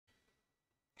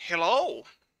Hello!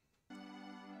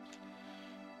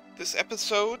 This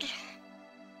episode,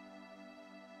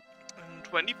 in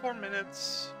 24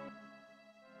 minutes,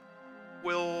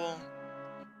 will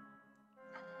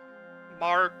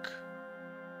mark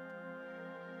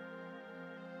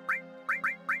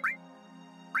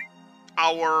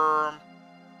our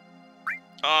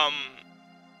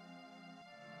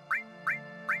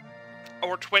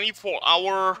our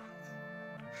 24-hour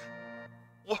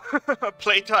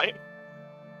playtime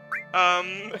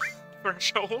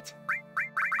threshold.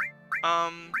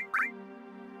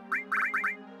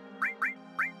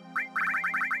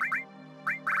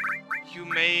 You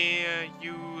may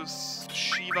use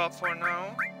Shiva for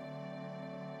now.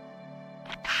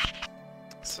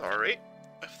 Sorry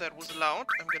if that was loud.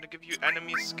 I'm gonna give you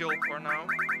enemy skill for now.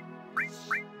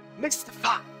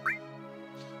 Mystify!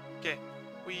 Okay,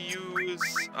 we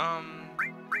use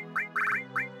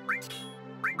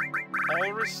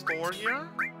all restore here.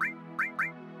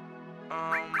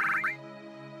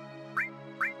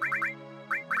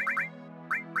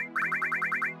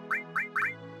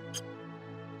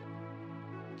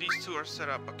 These two are set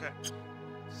up, okay.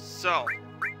 So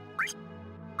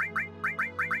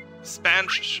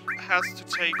Spanish has to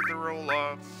take the role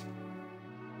of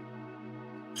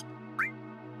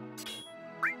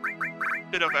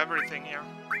bit of everything here.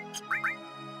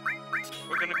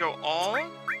 We're gonna go all. We're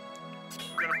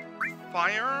gonna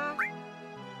fire.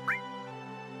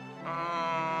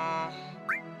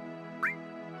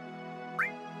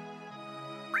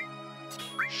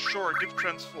 Sure, give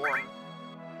transform.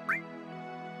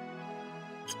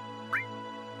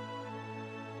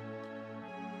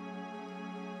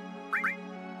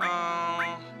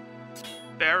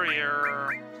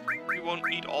 Barrier. We won't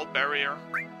need all barrier.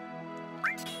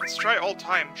 Let's try all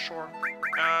time, sure.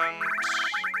 And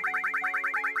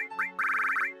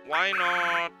why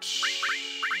not?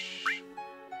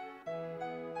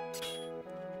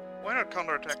 Why not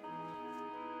counterattack?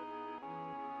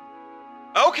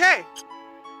 Okay.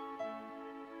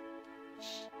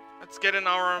 Let's get in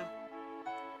our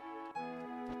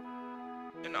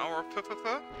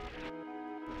f-f-f.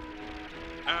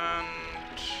 And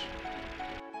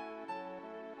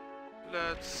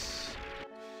let's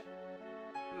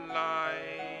fly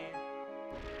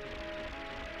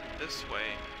this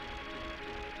way.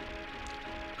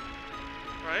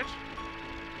 Right?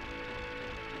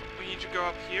 We need to go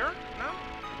up here now?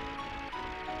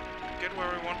 Get where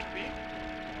we want to be.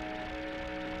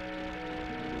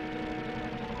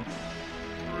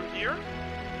 Through here.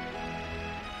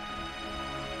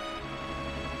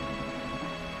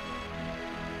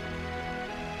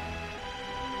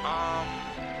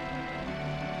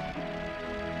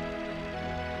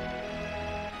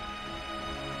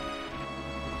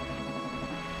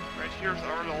 Right here's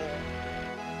our little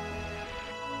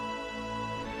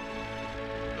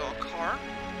car.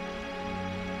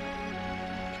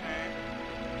 Okay.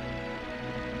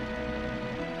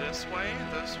 This way,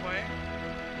 this way.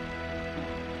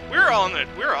 We're on it,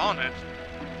 we're on it.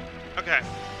 Okay.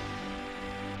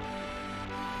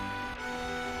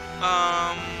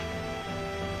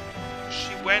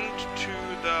 She went to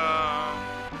the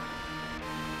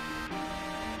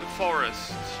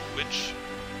forest, which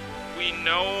we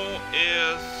know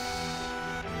is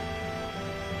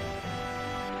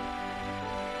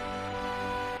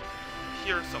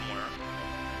here somewhere.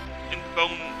 In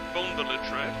Bone Village,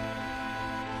 right?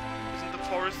 Isn't the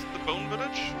forest the Bone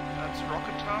Village? That's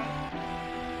Rocket Town.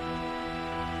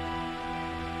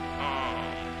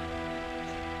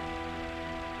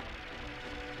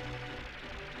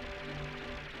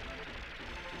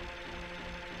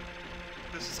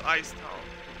 This is Ice Town.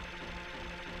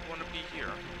 I wanna be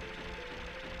here.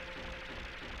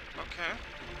 Okay.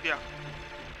 Yeah.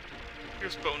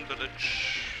 Here's Bone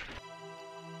Village.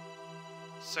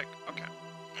 Sick. Okay.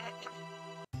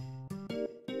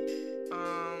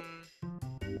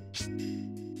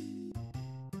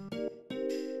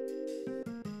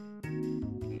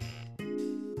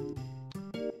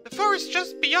 The forest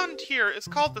just beyond here is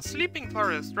called the Sleeping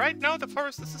Forest. Right now the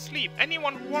forest is asleep.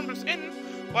 Anyone who wanders in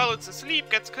while it's asleep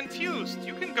gets confused.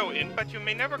 You can go in, but you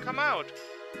may never come out.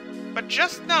 But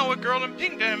just now a girl in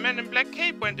pink and a man in black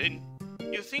cape went in.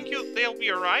 You think they'll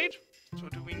be alright? So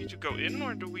do we need to go in,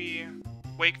 or do we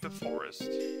wake the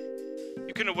forest?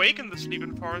 You can awaken the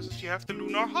sleeping forest if you have the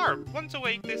lunar harp. Once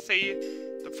awake, they say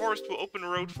the forest will open a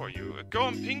road for you. A girl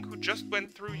in pink who just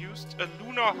went through used a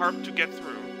lunar harp to get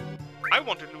through. I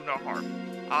want a lunar harp.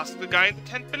 Ask the guy in the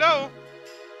tent below.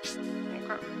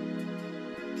 Okay.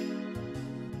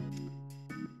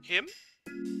 Him?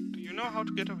 Do you know how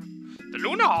to get over? The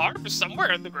lunar harp is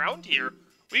somewhere in the ground here.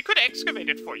 We could excavate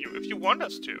it for you if you want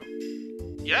us to.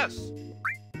 Yes.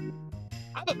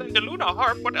 Other than the Lunar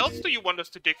Harp, what else do you want us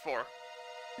to dig for?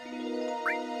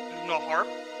 Lunar Harp?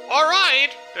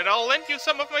 Alright! Then I'll lend you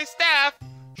some of my staff!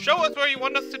 Show us where you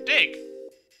want us to dig.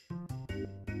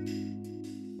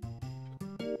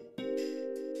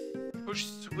 Push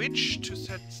switch to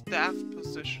set staff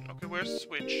position. Okay, where's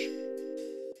switch?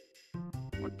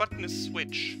 What button is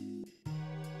switch?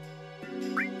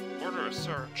 Order a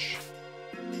search.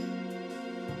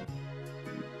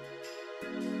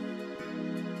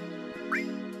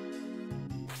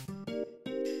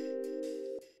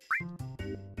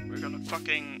 We're gonna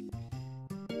fucking...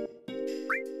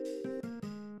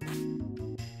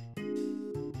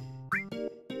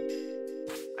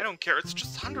 I don't care, it's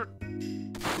just 100...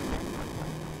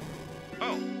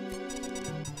 Oh.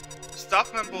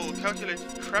 Staff member will calculate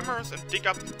tremors and dig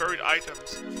up the buried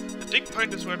items. The dig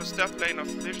point is where the staff plane of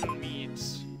collision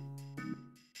meets.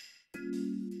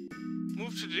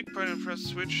 Move to the dig point and press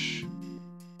switch.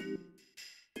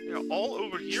 They're all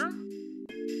over here?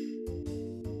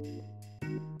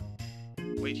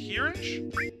 Wait, here-ish?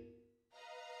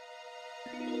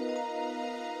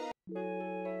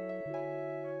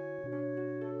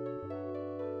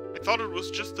 I thought it was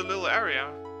just a little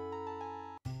area.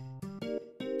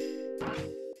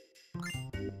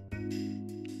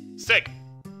 Sick.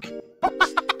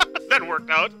 That worked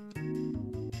out.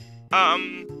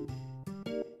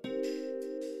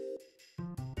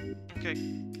 Okay.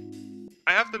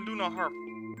 I have the Lunar Harp.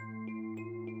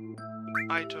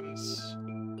 Items.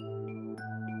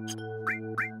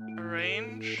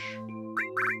 Arrange.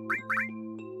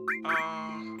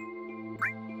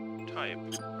 Type.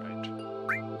 Right.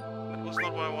 That was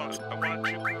not what I wanted. I wanted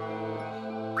to go...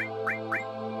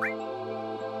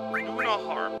 Lunar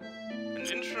Harp. An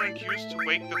instrument used to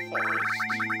wake the forest.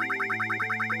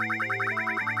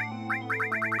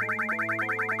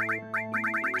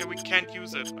 Okay, we can't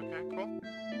use it. Okay, cool.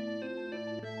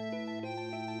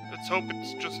 Let's hope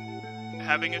it's just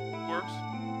having it works.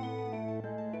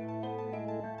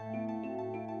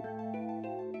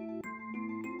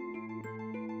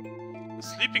 The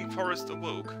sleeping forest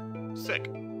awoke. Sick.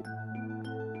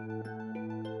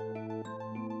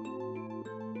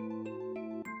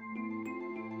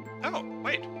 Oh,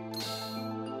 wait.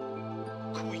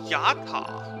 Kuyata.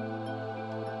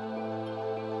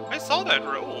 I saw that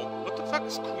roll. What the fuck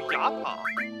is Kuyata?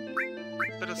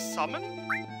 Is that a summon?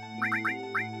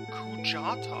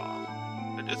 Kujata.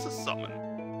 It is a summon.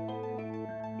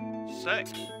 Sick.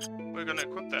 We're gonna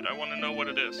equip that. I want to know what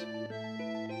it is.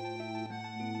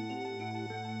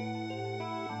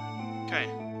 Okay.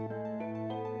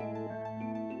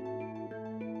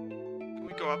 Can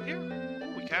we go up here?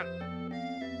 Oh, we can.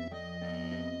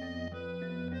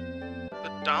 The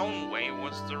down way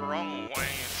was the wrong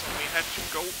way, so we had to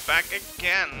go back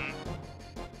again.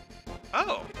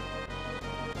 Oh.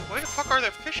 Why the fuck are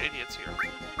there fish idiots here?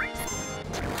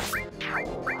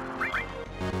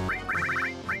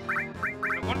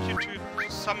 I want you to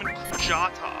summon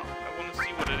Kujata. I want to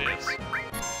see what it is.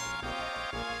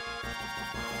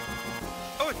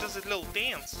 Oh, it does a little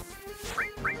dance.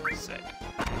 Sick.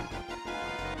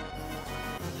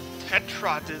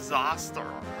 Tetra Disaster.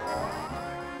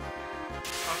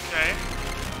 Okay.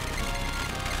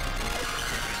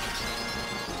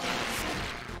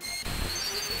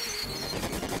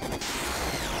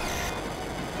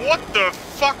 What the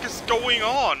fuck is going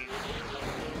on?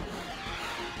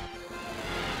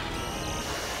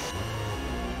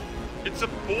 It's a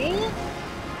bull?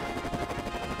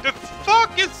 The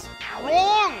fuck is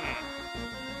wrong?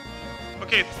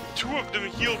 Okay, two of them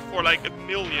healed for like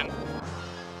 1,000,000.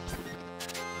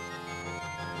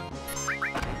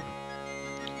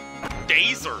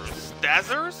 Dazers?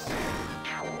 Dazers?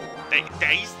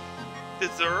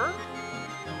 Dazer?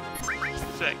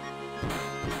 Sick.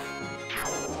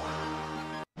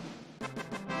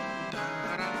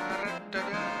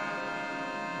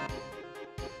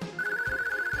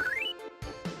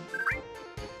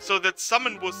 So that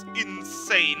summon was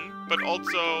insane, but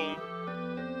also...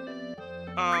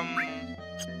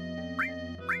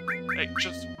 like,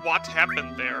 just what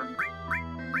happened there?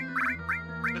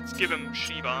 Let's give him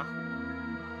Shiva.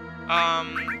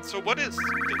 So what is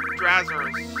the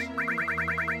Drazers?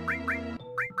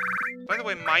 By the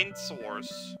way, Mind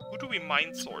Source. Who do we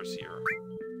Mind Source here?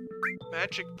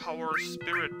 Magic Power,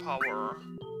 Spirit Power.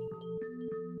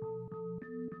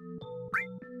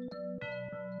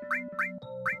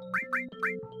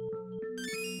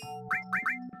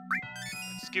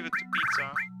 Let's give it to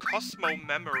Pizza. Cosmo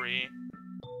Memory.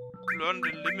 Learn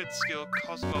the limit skill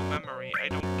Cosmo Memory. I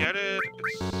don't get it.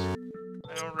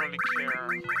 I don't really care.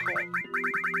 Cool.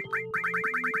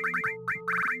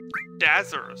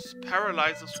 Dazzers.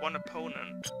 Paralyzes one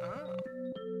opponent. Ah.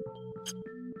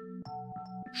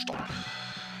 Stop.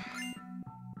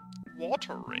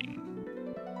 Water ring.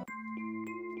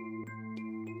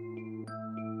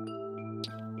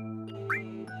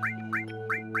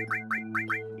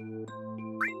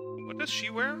 What does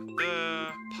she wear? The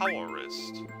power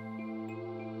wrist.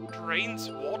 Drains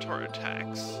water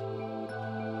attacks.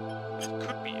 It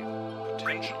could be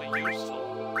potentially useful.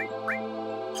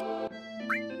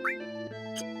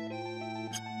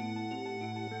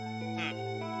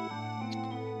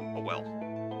 Oh well.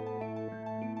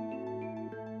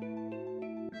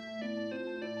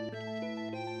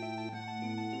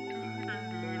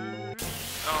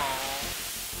 Oh.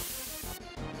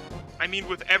 I mean,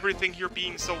 with everything here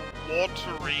being so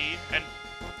watery and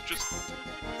just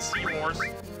seahorse.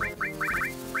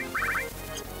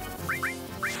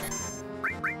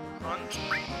 Punch.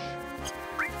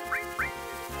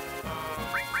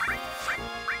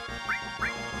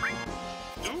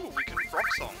 Ooh, we can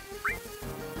rock song.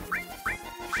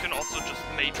 You can also just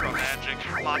matra magic.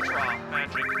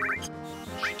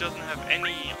 She doesn't have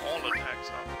any all attacks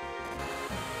up.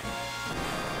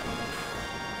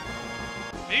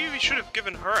 Maybe we should have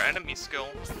given her enemy skill.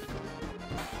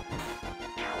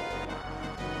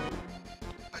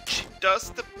 But she does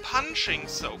the punching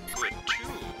so good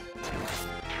too.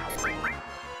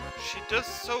 She does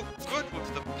so good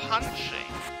with the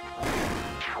punching.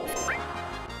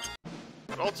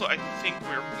 But also I think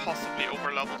we're possibly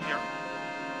over-leveled here.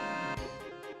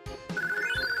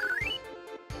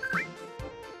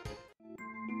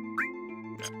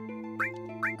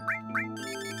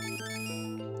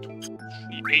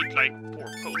 Ate like 4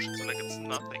 potions like it's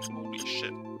nothing. Holy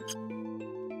shit.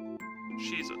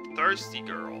 She's a thirsty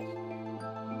girl.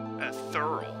 A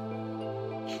thorough.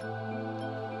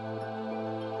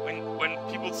 When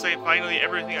people say finally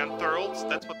everything unthrottled,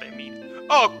 that's what they mean.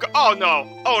 Oh no!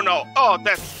 Oh no! Oh,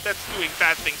 that's doing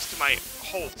bad things to my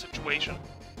whole situation.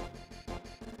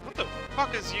 What the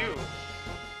fuck is you?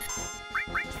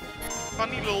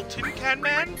 Funny little tin can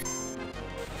man?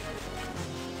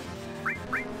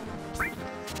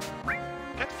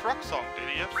 Get frog song,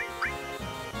 idiot.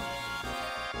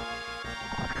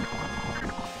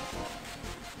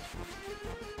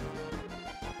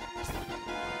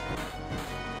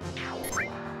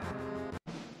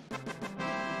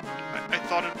 I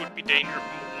thought it would be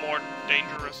more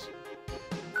dangerous.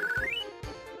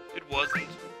 It wasn't.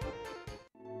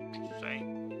 Just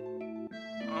saying.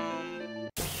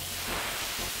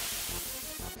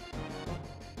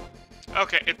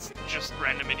 Okay, it's just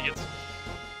random idiots.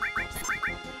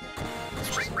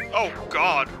 Oh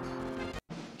god!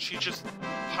 She just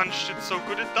punched it so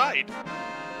good it died.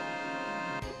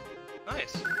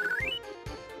 Nice.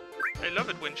 I love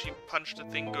it when she punched a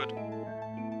thing good.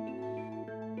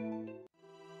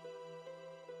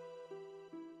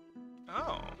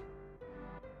 Oh.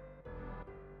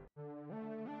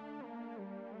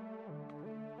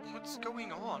 What's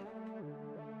going on?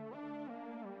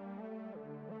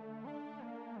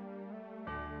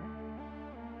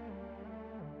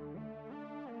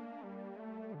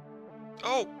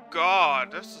 Oh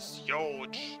god, this is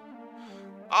huge.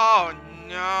 Oh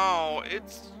no,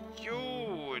 it's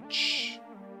huge.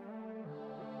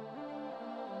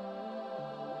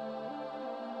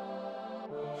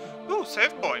 Ooh,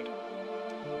 save point.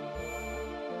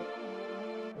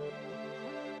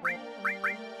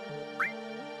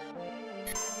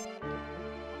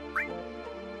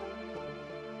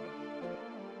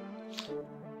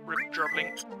 Rip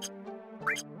dribbling.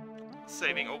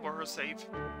 Saving over her save.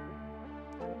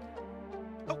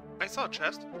 Oh, I saw a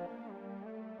chest.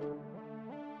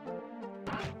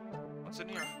 What's in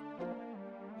here?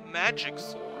 Magic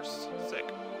source. Sick.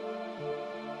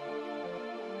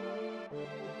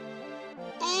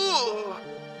 Ooh!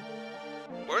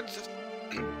 Words of...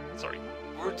 Sorry.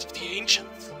 Words of the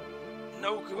ancients.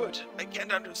 No good. I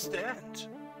can't understand.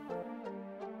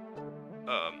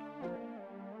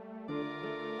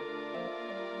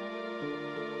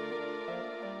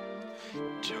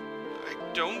 I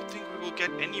don't think we will get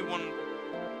anyone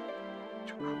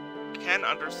who can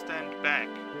understand back.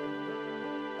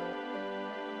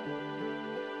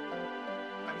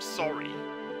 I'm sorry.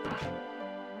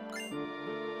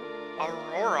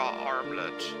 Aurora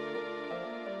armlet.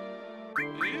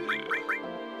 Ew.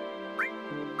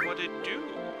 What'd it do?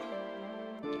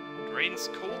 Drains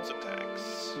cold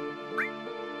attacks.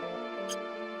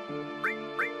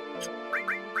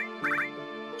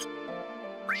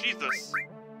 Jesus.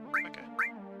 Okay.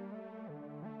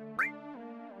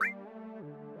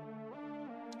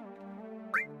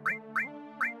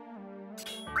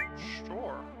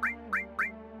 Sure.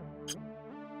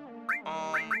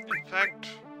 In fact...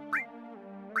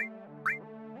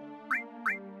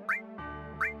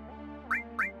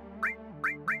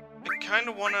 I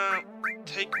kinda wanna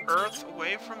take Earth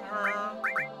away from her.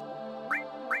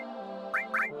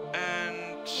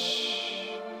 And...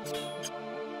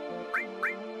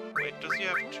 Wait, does he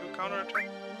have 2 counterattack?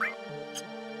 No.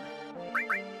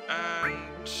 And...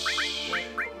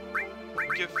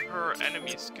 give her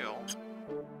enemy skill.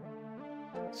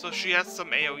 So she has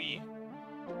some AoE.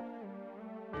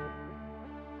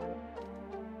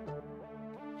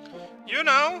 You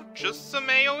know, just some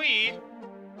AoE.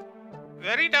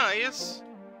 Very nice.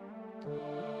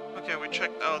 Okay, we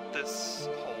checked out this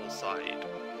whole side.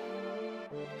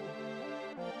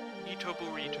 Ito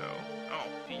Burrito. Oh,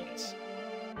 beans.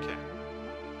 Okay.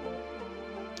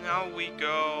 Now we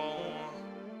go...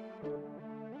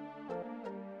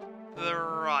 the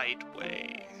right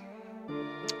way.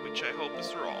 Which I hope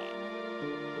is wrong.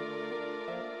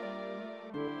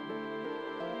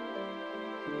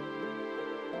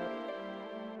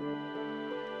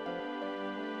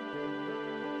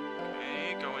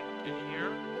 Okay, go in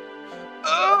here.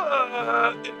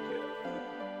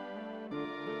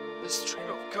 The stream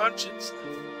of consciousness.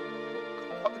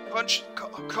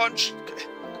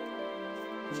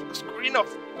 Screen of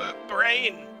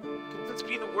brain. Could this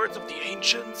be the words of the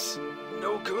ancients?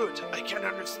 No good. I can't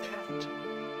understand.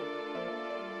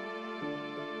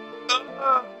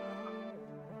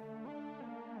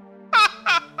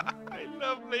 I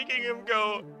love making him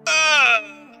go.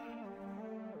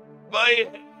 My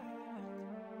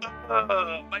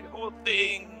whole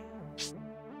thing.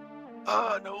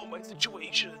 No, my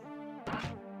situation.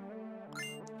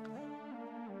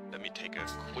 Let me take a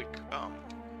quick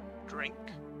drink.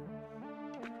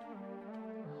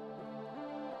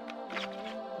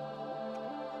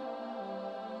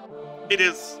 It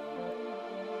is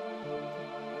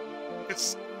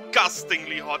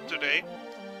disgustingly hot today,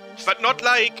 but not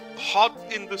like hot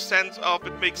in the sense of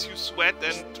it makes you sweat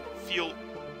and feel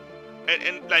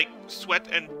and like sweat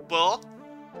and blah,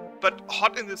 but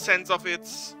hot in the sense of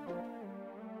it's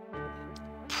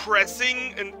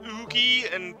pressing and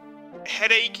oogy and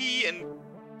headachy and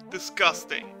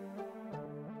disgusting.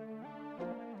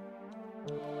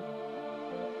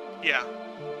 Yeah.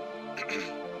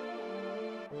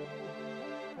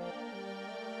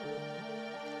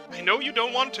 I know you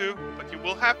don't want to, but you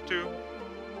will have to.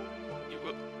 You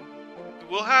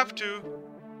will have to.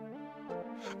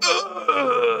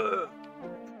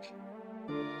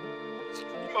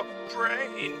 Stream of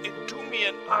brain, it do me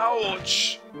an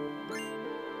ouch.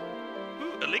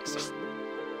 Ooh, elixir.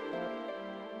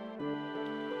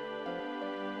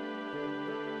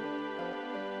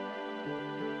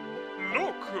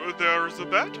 Look, there's a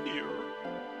bat here.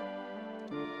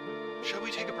 Shall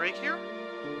we take a break here?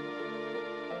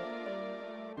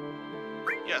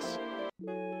 Yes.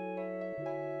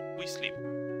 We sleep.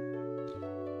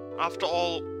 After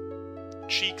all,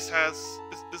 Cheeks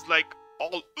is like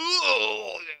all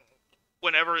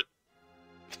whenever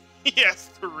he has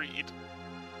to read.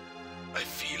 I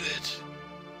feel it.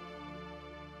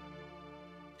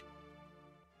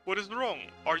 What is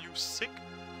wrong? Are you sick,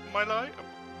 my lad?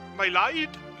 My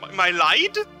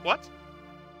lad? What?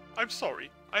 I'm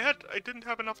sorry. I didn't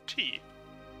have enough tea.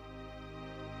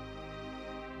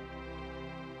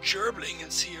 Gerbling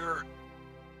is here.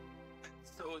 And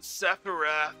so is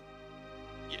Sephiroth.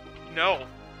 No.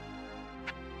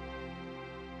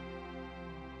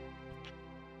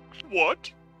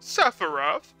 What?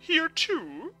 Sephiroth? Here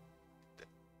too?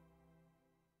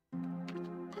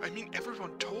 I mean,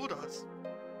 everyone told us.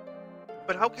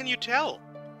 But how can you tell?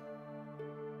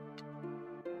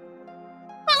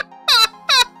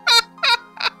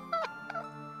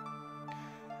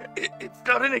 It's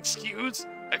not an excuse.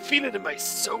 I feel it in my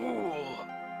soul.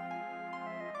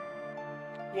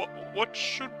 What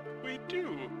should we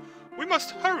do? We must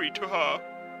hurry to her.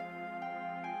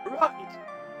 Right.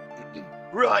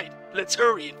 Right. Let's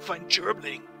hurry and find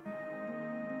Gerbling.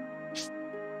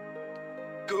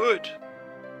 Good.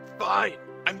 Fine.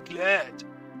 I'm glad.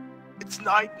 It's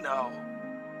night now.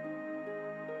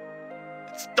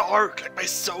 It's dark like my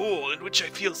soul, in which I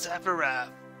feel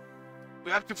Sephiroth.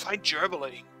 We have to find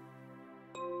Gerbling.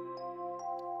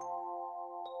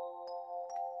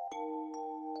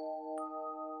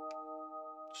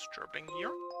 Is Gerbling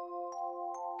here?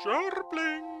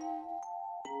 Gerbling!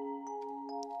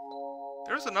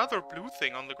 There's another blue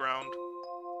thing on the ground.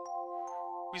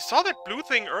 We saw that blue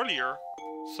thing earlier.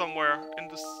 Somewhere in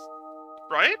this...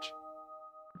 right?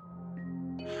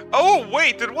 Oh,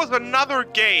 wait! It was another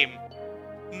game!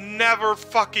 Never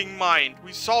fucking mind.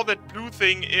 We saw that blue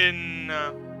thing in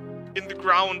the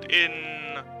ground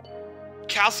in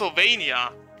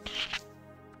Castlevania.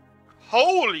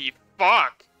 Holy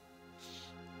fuck!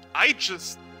 I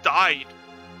just died.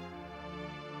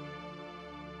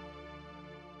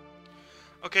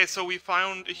 Okay, so we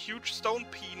found a huge stone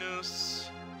penis.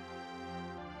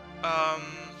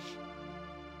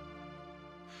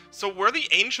 So were the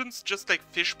ancients just like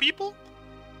fish people?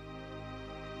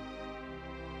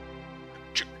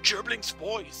 Gerbling's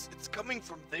voice, it's coming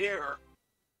from there.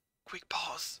 Quick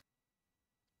pause.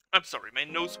 I'm sorry, my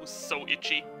nose was so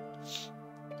itchy.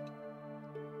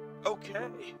 Okay,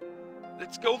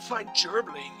 let's go find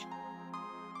Gerbling.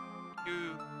 Do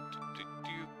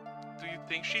you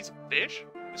think she's a fish?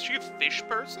 Is she a fish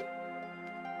person?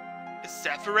 Is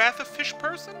Sephiroth a fish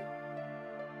person?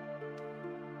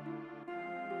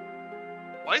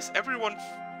 Why is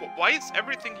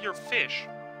everything here fish?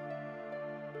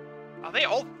 Are they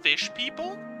all fish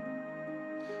people?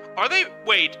 Are they-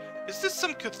 wait, is this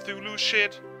some Cthulhu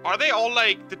shit? Are they all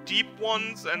like the deep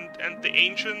ones and the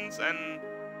ancients and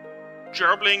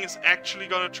Gerbling is actually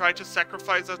gonna try to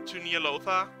sacrifice us to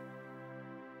Ny'alotha?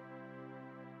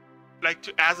 Like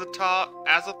to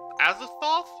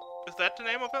Azathoth? Is that the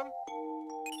name of him?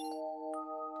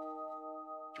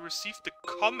 You received the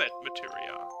comet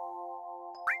materia.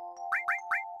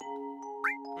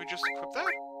 Can we just equip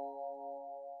that?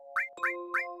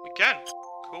 We can.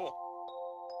 Cool.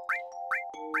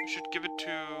 We should give it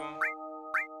to...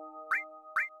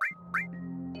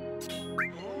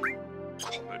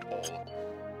 Comet all.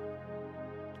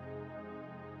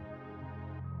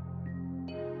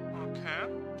 Okay.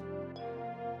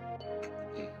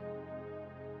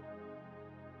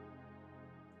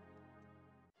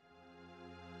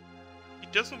 He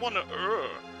doesn't want to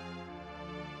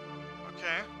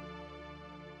Okay.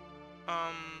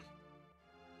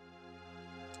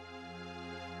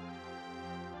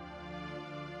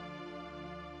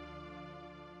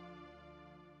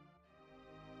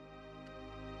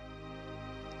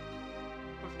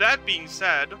 With that being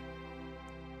said,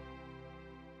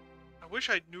 I wish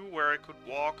I knew where I could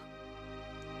walk.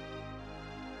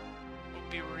 It would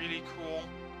be really cool.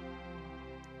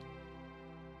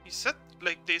 He said,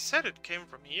 like, they said it came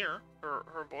from here,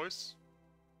 her voice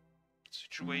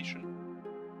situation.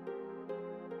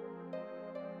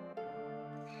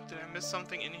 Did I miss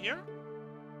something in here?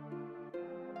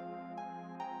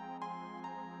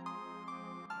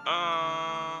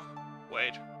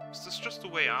 Wait. Is this just the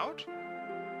way out?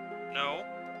 No.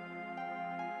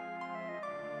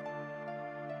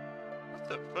 What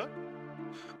the fuck?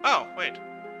 Oh, wait.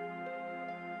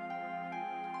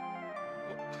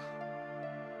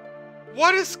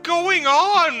 What is going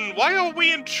on? Why are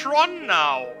we in Tron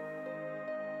now?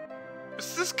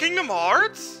 Is this Kingdom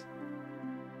Hearts?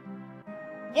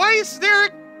 Why is there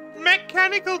a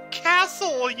mechanical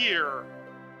castle here?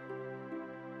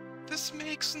 This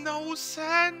makes no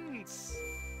sense.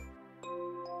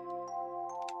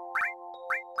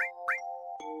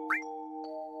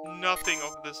 Nothing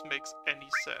of this makes any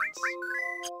sense.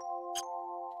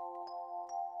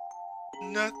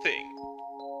 Nothing.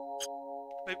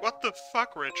 Like, what the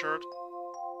fuck, Richard?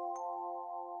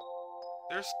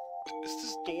 Is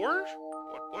this door?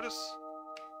 What is...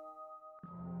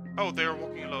 Oh, they're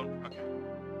walking alone. Okay.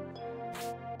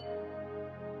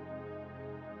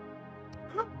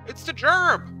 It's the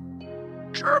Gerb!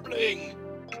 Gerbling!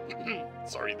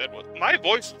 Sorry, that was... My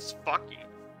voice is fucky.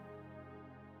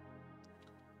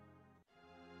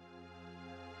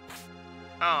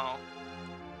 Oh.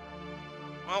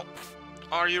 Well,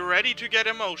 are you ready to get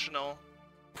emotional?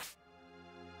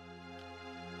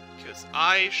 Because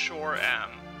I sure am.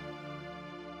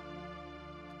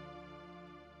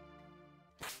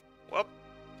 Well,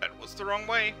 that was the wrong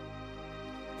way.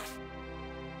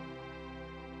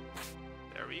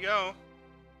 There we go.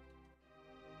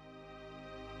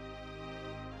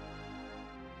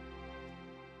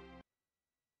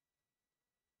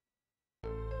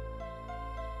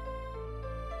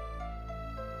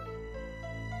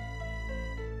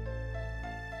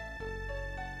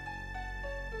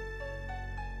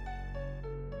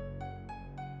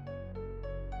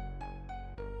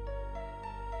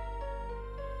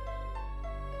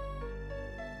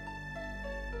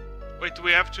 Wait, do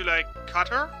we have to, like, cut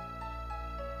her?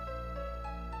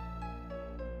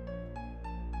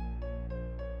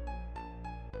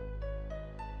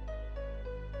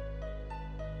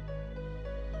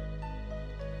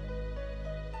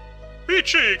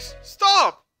 Cheeks,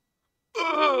 stop!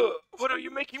 Ugh, what are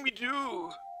you making me do?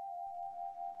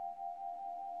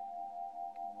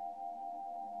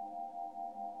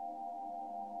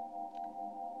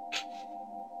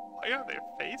 Why are their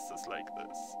faces like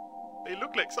this? They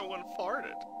look like someone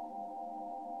farted.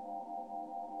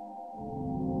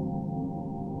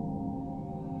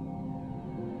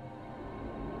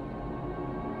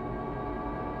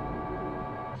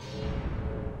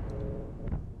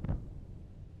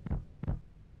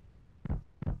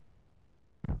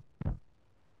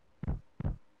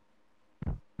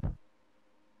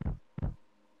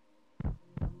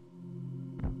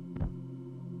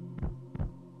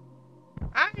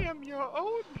 I'm your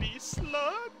only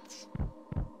slut.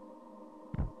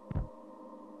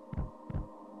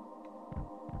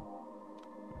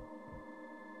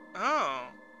 Oh.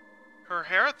 Her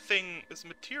hair thing is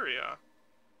materia.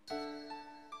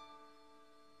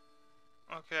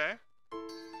 Okay.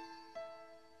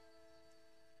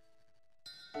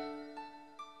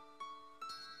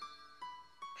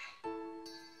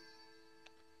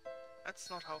 That's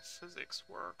not how physics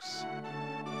works.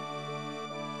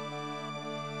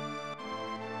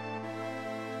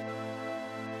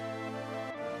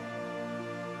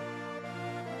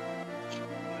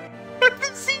 What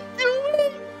is he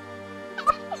doing?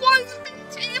 Why is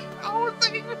he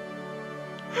T-posing?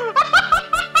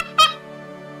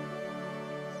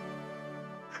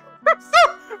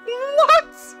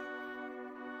 What?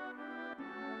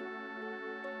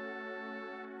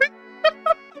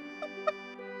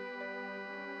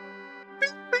 I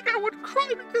think I would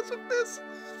cry because of this,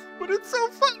 but it's so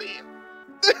funny.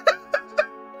 So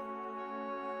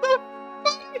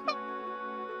funny.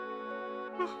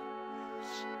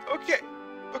 Okay.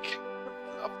 I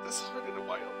haven't loved this hard in a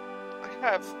while. I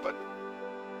have, but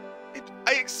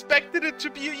I expected it to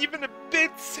be even a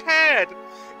bit sad.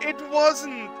 It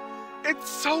wasn't. It's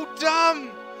so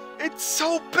dumb. It's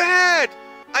so bad.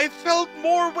 I felt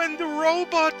more when the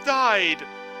robot died.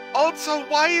 Also,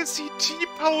 why is he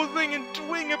T-posing and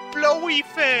doing a blowy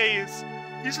face?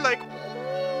 He's like,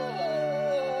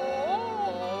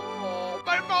 oh,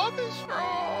 my mouth is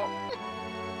strong.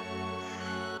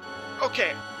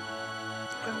 Okay.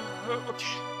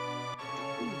 Okay.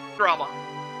 Drama.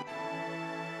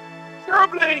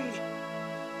 Troubling!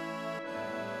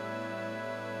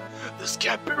 This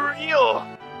can't be real!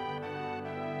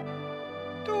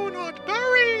 Do not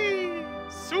worry!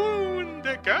 Soon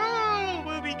the girl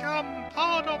will become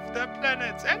part of the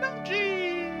planet's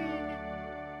energy!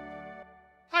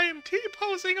 I am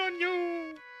T-posing on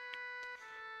you!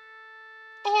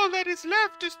 All that is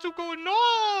left is to go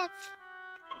north!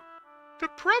 The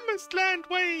promised land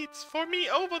waits for me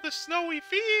over the snowy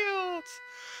fields!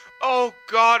 Oh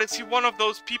god, is he one of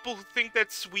those people who think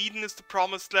that Sweden is the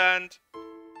promised land?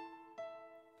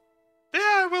 There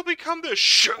I will become the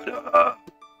shut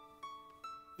up!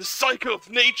 The cycle of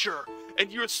nature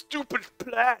and your stupid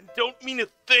plan don't mean a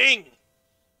thing!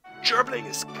 Gerbling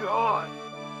is gone!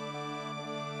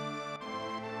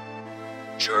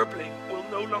 Gerbling will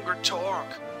no longer talk,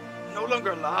 no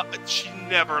longer laugh. She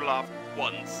never laughed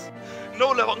once.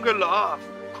 No longer laugh,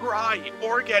 cry,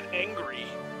 or get angry.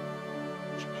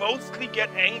 Mostly get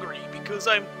angry because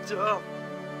I'm dumb.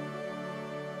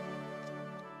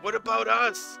 What about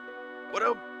us? What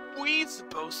are we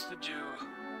supposed to do?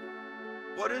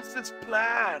 What is this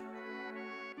plan?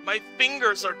 My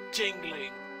fingers are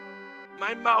tingling.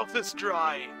 My mouth is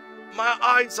dry. My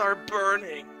eyes are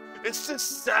burning. Is this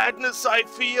sadness I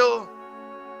feel?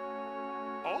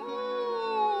 Oh,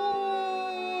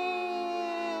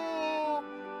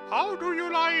 how do you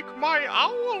like my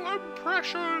owl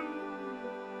impression?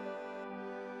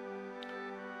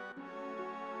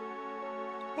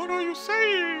 What are you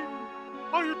saying?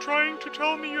 Are you trying to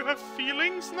tell me you have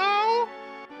feelings now?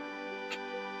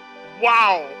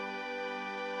 Wow!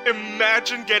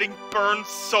 Imagine getting burned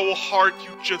so hard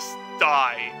you just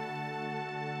die.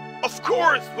 Of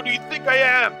course! What do you think I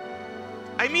am?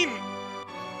 I mean,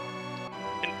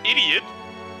 an idiot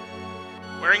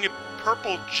wearing a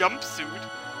purple jumpsuit.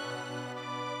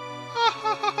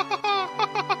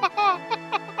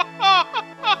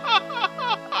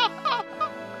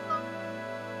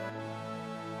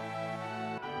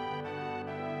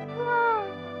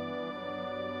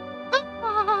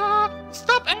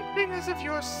 Stop acting as if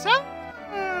you're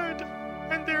sad!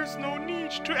 And there's no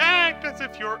need to act as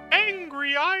if you're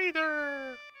angry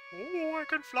either! Oh, I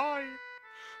can fly!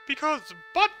 Because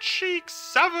Butt Cheek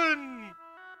 7,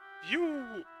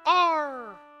 you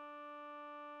are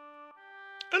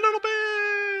a little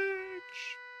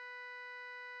bitch!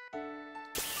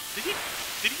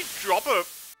 Did he drop a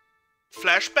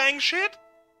flashbang shit?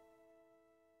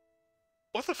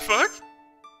 What the fuck?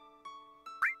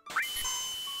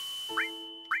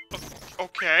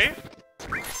 Okay.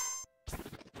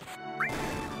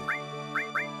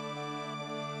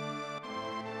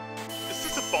 Is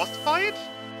this a boss fight?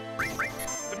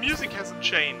 The music hasn't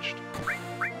changed.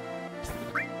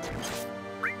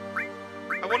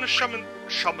 I want to summon.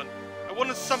 I want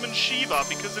to summon Shiva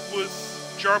because it was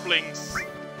Gerbling's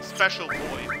special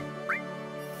boy.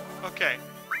 Okay.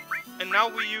 And now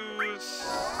we use.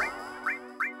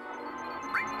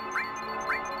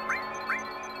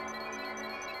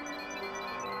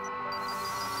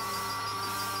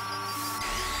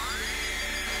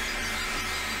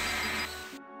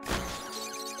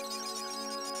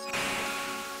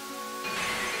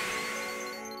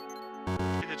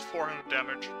 400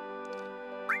 damage.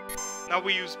 Now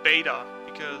we use Beta,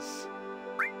 because...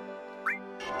 you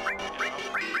know.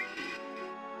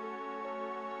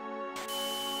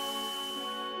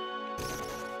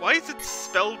 Why is it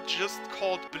spelled just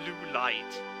called Blue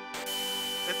Light?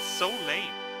 That's so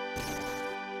lame.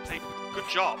 Like, good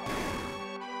job.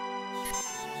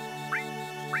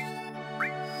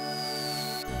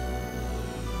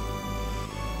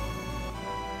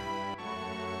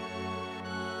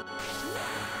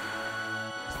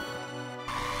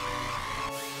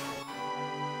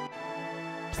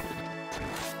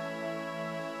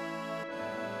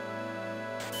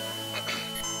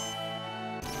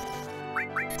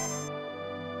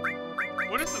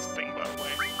 What is this thing, by the way?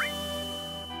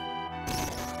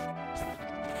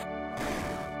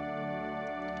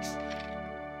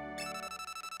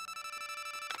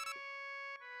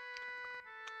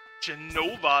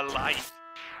 Genova Life.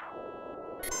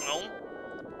 No?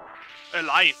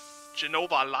 Alive.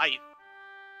 Genova Life.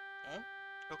 Oh?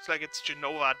 Looks like it's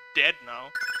Genova dead now.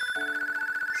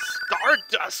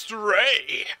 Stardust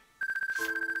Ray!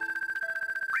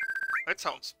 That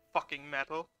sounds fucking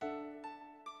metal.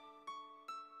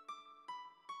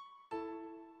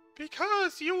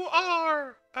 Because you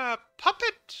are a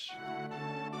puppet!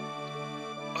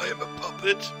 I am a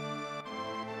puppet.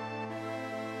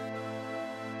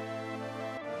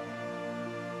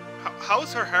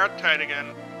 How's her hair tied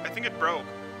again? I think it broke.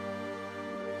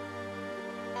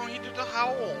 Oh, he did a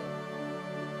howl.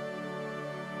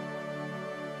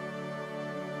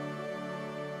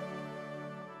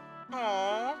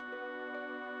 Aww.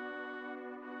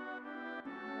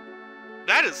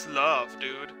 That is love,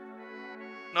 dude.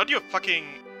 Not your fucking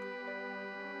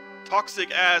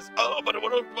toxic ass. Oh, but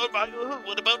what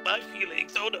about my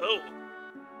feelings? Oh no.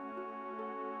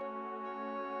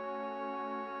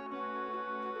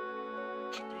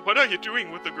 What are you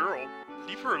doing with the girl?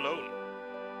 Leave her alone.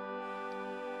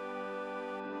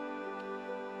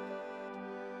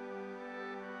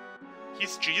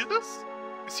 He's Jesus?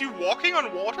 Is he walking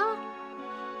on water?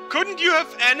 Couldn't you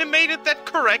have animated that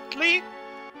correctly?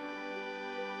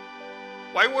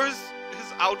 Why was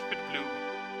his outfit blue?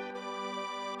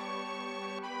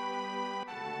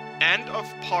 End of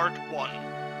part 1.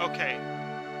 Okay.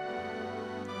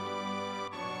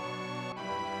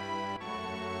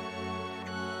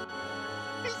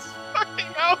 His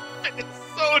fucking outfit is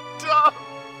so dumb!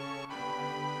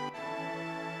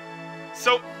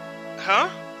 So, huh?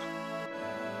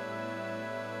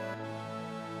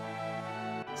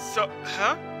 So,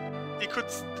 huh? He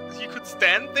could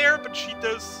stand there, but she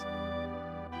does,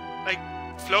 like,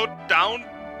 float down,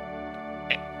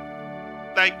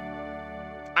 like,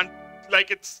 and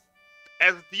like it's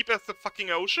as deep as the fucking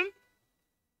ocean?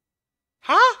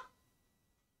 Huh?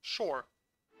 Sure.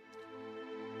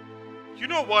 You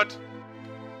know what?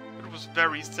 It was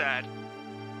very sad.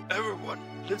 Everyone,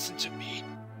 listen to me.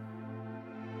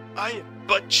 I am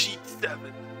Butt Cheek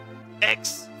 7,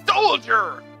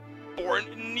 ex-soldier, born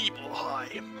in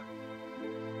Nibelheim.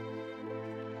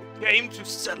 Came to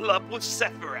settle up with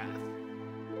Sephiroth.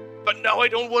 But now I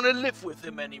don't want to live with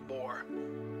him anymore.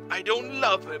 I don't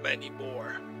love him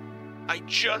anymore. I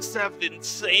just have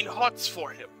insane hots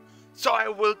for him. So I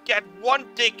will get one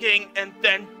dicking and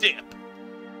then dip.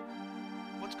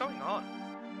 What's going on?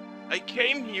 I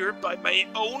came here by my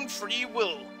own free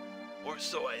will. Or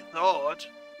so I thought.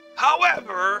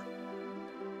 However,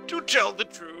 to tell the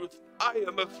truth, I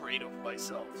am afraid of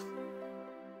myself.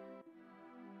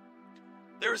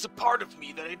 There is a part of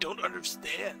me that I don't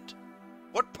understand.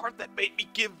 What part that made me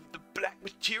give the black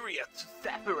materia to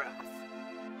Sephiroth?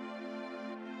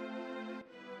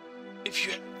 If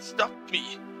you hadn't stopped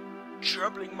me,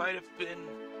 Gerbling might have been...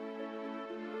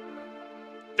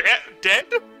 dead?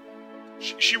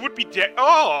 She would be dead?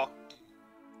 Oh!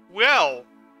 Well...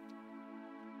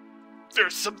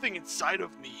 There's something inside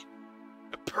of me.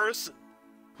 A person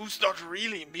who's not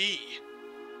really me.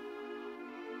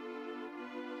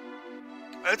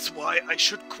 That's why I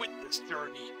should quit this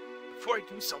journey before I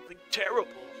do something terrible.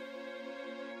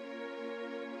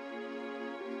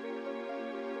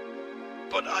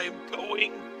 But I am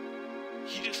going.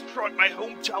 He destroyed my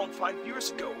hometown 5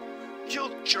 years ago,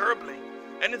 killed Gerbling,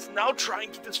 and is now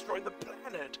trying to destroy the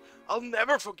planet. I'll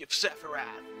never forgive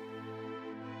Sephiroth.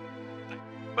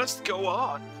 I must go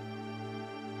on.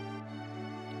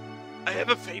 I have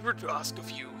a favor to ask of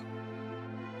you.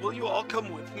 Will you all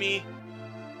come with me?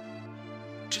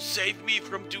 To save me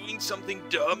from doing something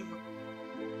dumb?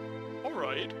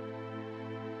 Alright.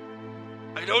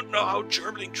 I don't know how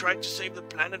Gerbling tried to save the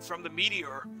planet from the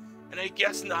meteor, and I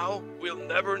guess now we'll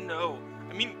never know.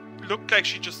 I mean, looked like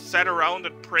she just sat around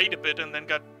and prayed a bit and then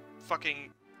got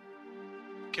fucking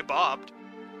kebabbed.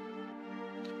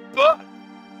 But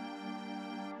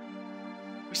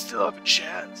we still have a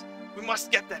chance. We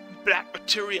must get that black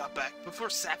materia back before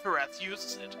Sephiroth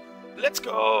uses it. Let's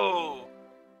go!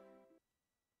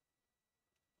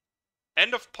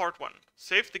 End of part 1.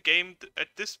 Save the game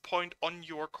at this point on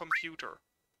your computer.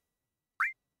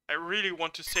 I really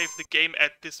want to save the game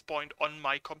at this point on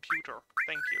my computer.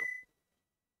 Thank you.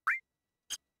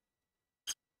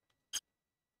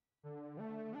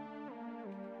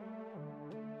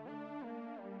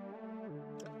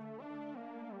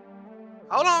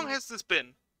 How long has this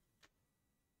been?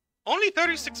 Only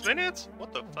 36 minutes?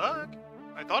 What the fuck?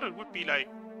 I thought it would be like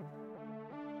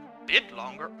a bit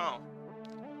longer. Oh.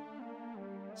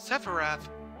 Sephiroth.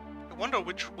 I wonder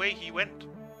which way he went.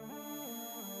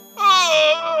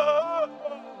 Oh!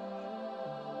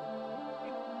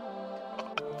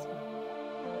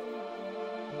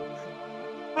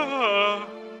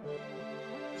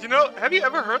 You know, have you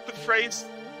ever heard the phrase,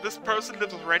 "This person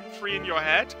lives rent-free in your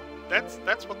head"?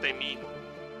 That's what they mean.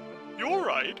 You're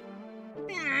right.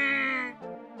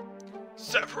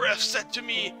 Sephiroth said to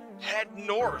me, head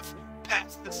north,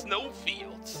 past the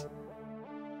snowfields.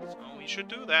 So we should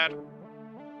do that.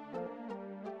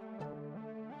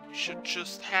 We should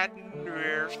just head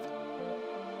north.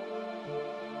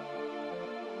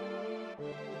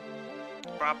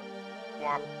 Wop,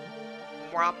 wop,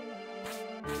 wop.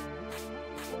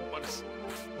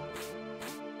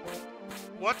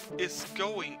 What is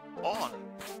going on?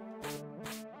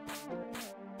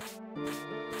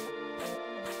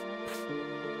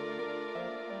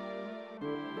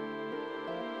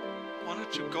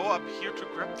 Wanted to go up here to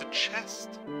grab the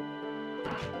chest.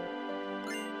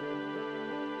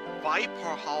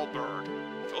 Viper halberd.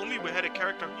 If only we had a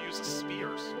character who uses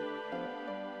spears.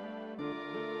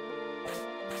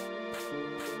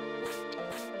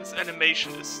 This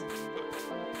animation is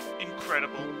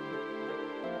incredible.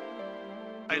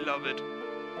 I love it.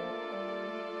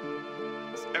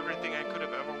 It's everything I could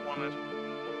have ever wanted.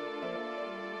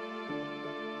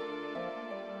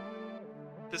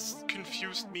 This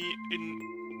confused me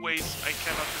in ways I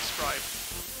cannot describe.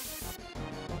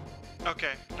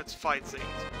 Okay, let's fight things.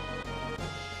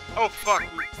 Oh fuck,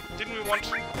 didn't we want to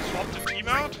swap the team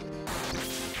out?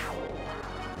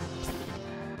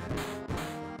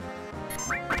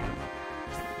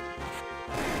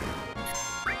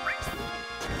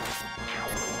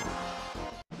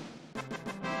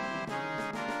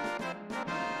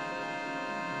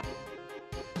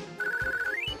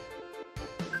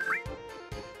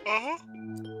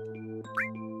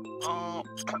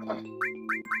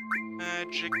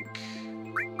 Magic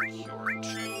Cure 2.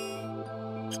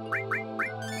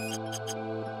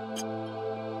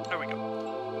 There we go.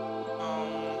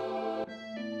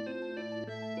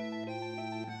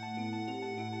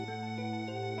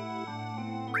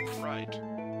 Right.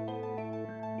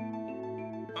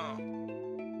 Oh.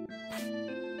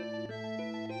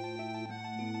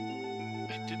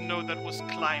 I didn't know that was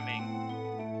climbing.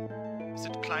 Is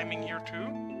it climbing here too?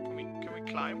 Can we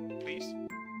climb, please?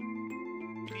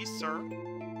 Please, sir.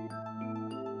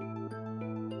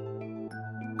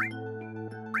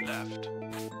 Left.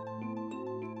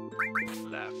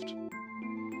 Left.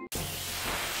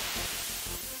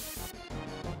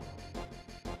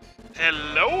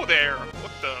 Hello there!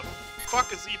 What the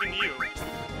fuck is even you? I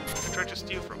tried to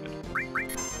steal from it.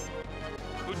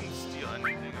 Couldn't steal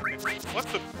anything. Okay. What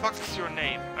the fuck is your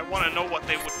name? I want to know what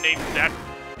they would name that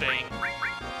thing.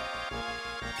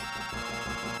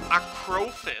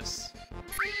 Acrophis.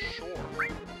 Sure.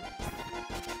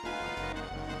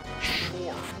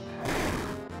 Sure.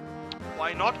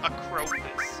 Why not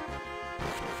Acrophis?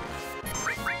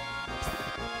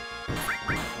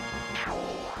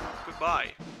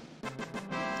 Goodbye.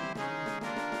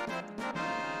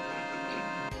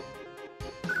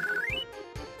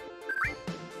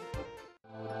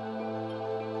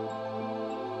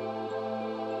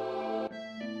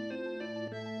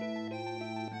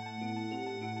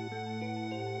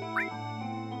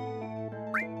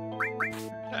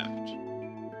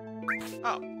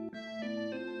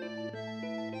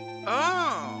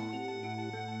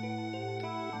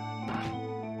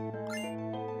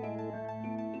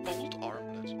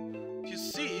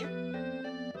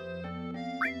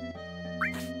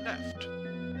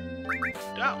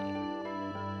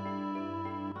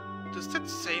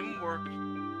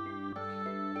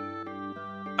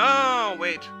 Oh,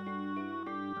 wait.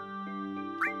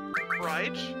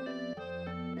 Right.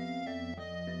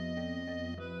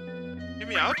 Hear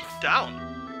me out? Down.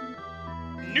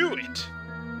 Knew it.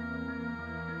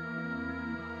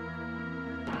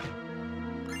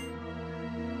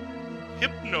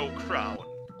 Hypno Crown.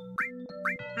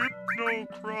 Hypno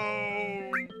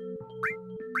Crown.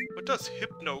 What does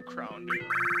Hypno Crown do?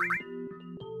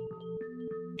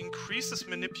 Increases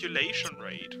manipulation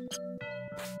rate.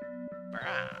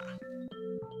 Ah.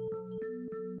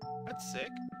 That's sick.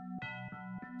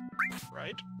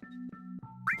 Right.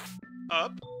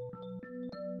 Up.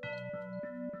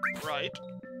 Right.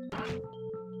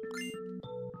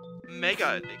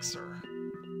 Mega Elixir.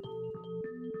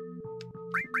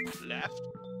 Left.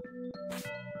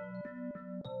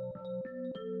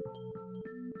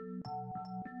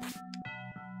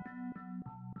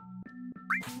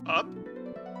 Up.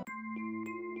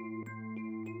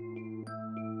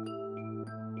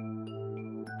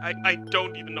 I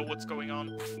don't even know what's going on.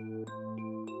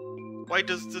 Why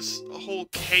does this whole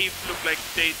cave look like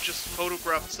they just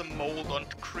photographed some mold on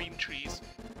cream cheese?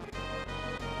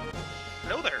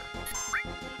 Hello there.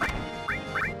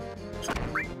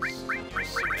 Use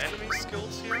some enemy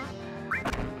skills here.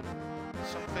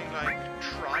 Something like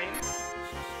trying.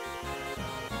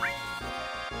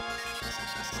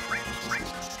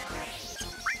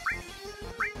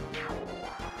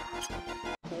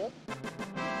 Cool.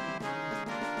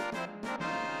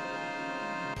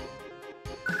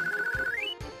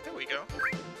 There we go.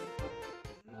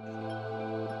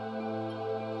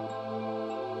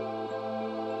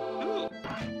 Ooh.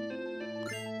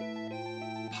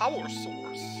 Power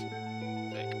source.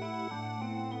 Sick.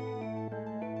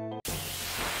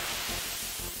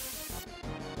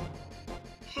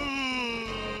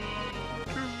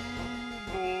 Two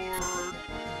more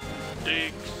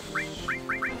digs.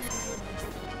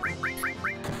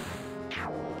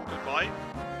 Goodbye.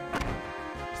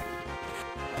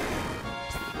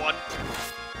 One.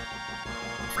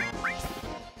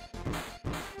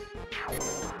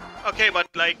 Okay, but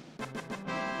like...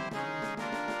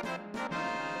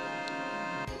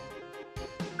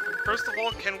 First of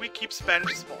all, can we keep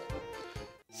Spanish small?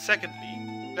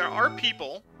 Secondly, there are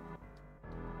people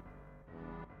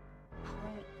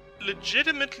who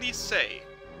legitimately say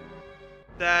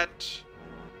that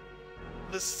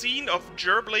the scene of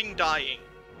Gerbling dying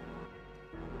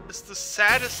is the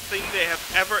saddest thing they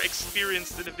have ever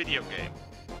experienced in a video game.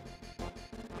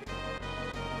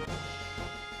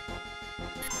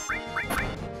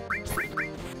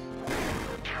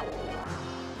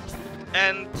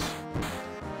 And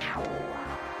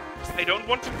I don't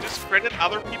want to discredit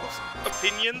other people's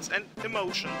opinions and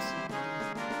emotions.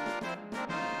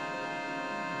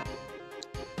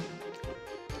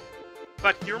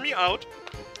 But hear me out.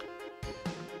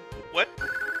 What?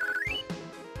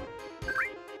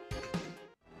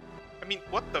 I mean,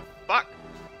 what the fuck?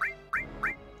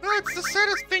 No, it's the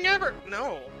saddest thing ever!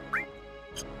 No.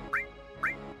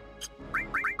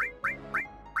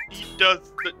 He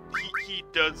does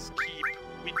keep...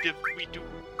 We do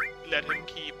let him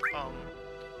keep,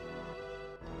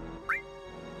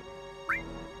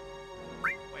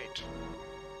 wait.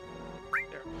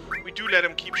 There. We do let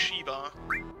him keep Shiva.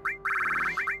 We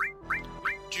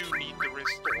do need to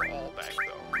restore all back,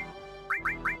 though.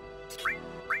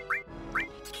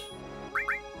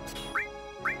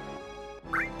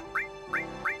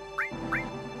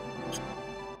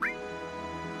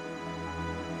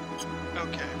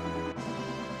 Okay.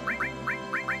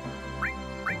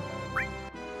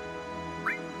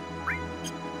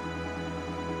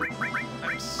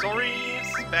 I'm sorry,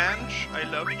 Spanch, I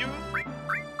love you,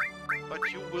 but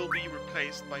you will be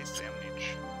replaced by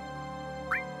Sandwich.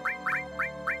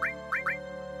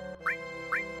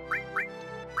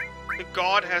 The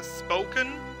god has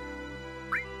spoken.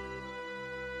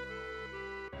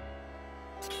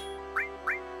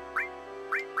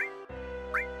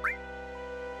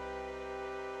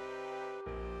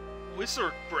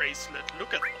 Wizard bracelet,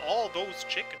 look at all those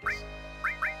chickens.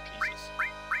 Jesus.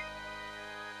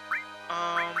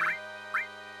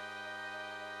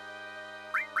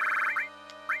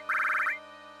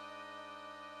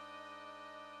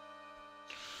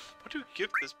 What do we give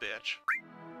this bitch?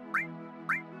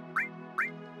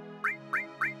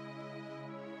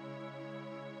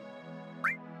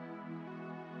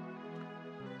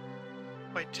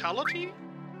 Vitality?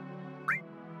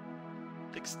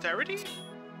 Dexterity?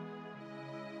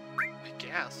 I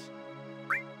guess.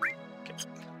 Okay.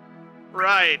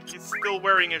 Right, he's still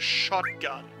wearing a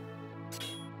shotgun.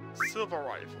 Silver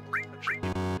rifle. Actually.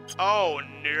 Oh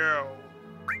no.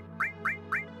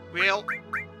 Well,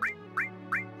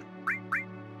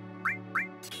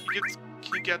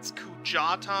 he gets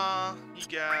Kujata. He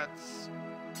gets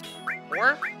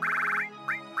Morph.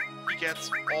 He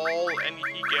gets all, and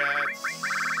he gets.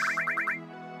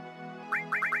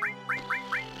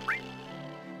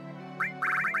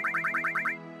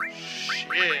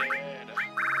 Shit.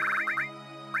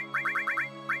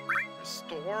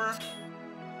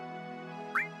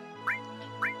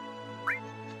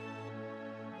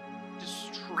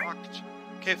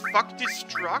 Okay, fuck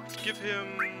Destruct, give him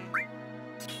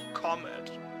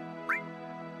Comet.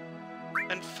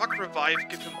 And fuck Revive,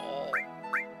 give him all.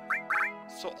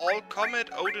 So all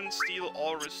Comet, Odin, Steel,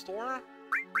 all Restore.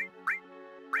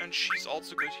 And she's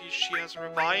also good. She has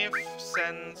Revive,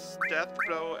 Sense, Death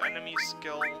Blow, Enemy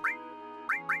Skill,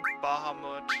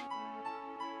 Bahamut.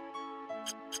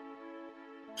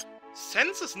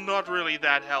 Sense is not really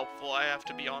that helpful, I have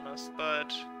to be honest,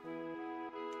 but...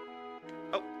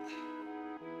 Oh.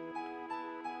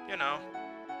 You know.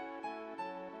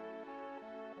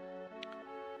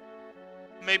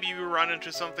 Maybe we run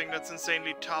into something that's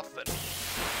insanely tough and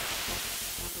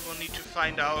we will need to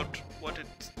find out what it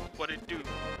do.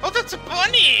 Oh, that's a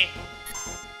bunny!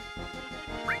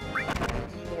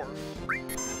 Morph.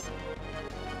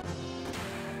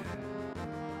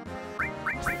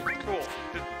 Cool.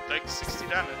 Did like 60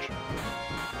 damage.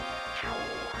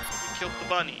 We killed the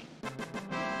bunny.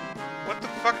 What the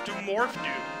fuck do Morph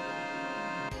do?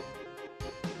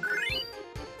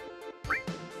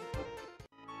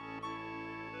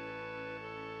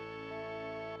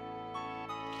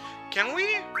 Can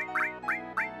we?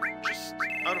 Just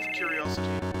out of curiosity.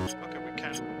 Okay, we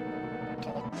can't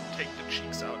take the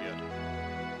cheeks out yet.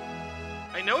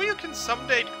 I know you can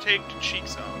someday take the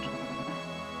cheeks out.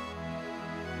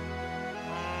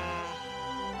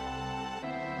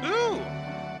 Ooh!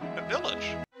 A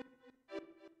village.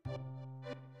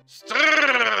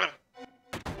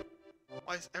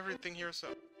 Why is everything here so...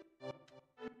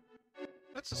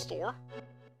 That's a store.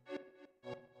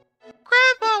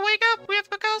 Grandpa, wake up! We have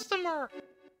a customer!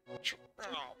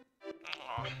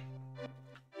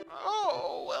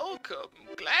 Oh, welcome.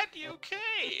 Glad you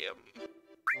came.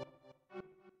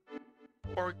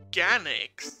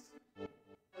 Organics.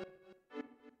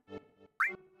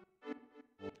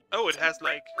 Oh, it has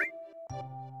like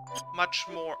much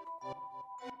more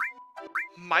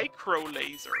micro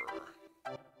laser.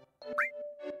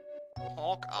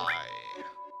 Hawkeye.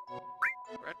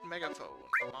 Red megaphone.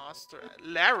 Master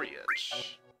lariat.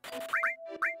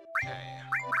 Okay.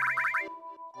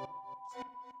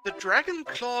 The dragon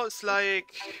claw is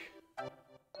like...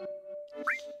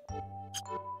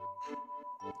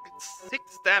 It's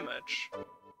 6 damage.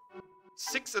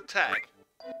 6 attack.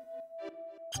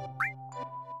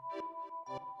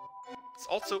 It's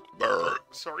also...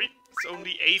 Sorry, it's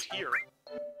only 8 here.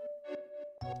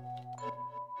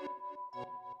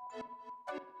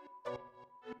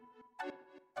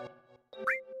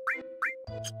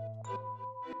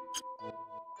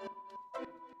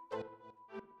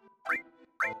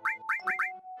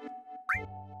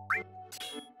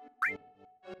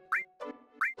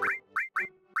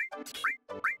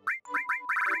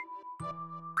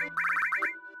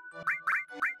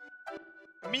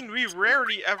 I mean, we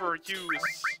rarely ever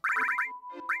use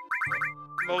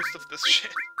most of this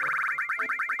shit.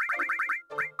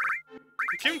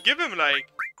 We can give him, like,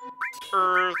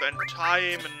 earth and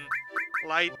time and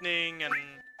lightning and...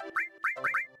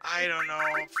 I don't know,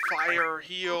 fire,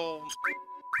 heal...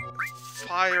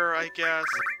 Fire, I guess.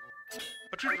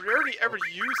 But we rarely ever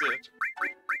use it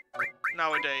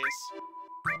nowadays.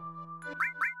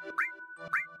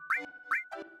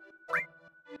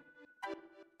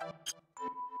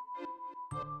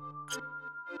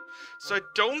 So I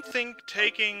don't think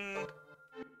taking...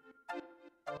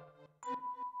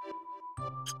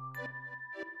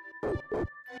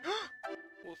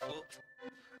 Woof, woof.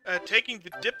 Taking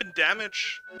the dip in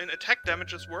damage, in attack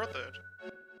damage is worth it.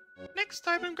 Next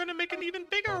time I'm gonna make an even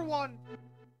bigger one!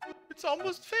 It's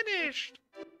almost finished!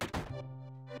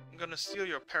 I'm gonna steal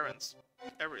your parents'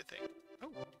 everything.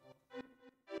 Oh.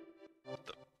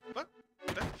 What?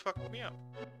 That fucked me up.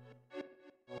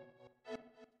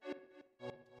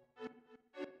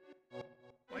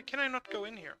 Why can I not go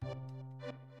in here? Oh.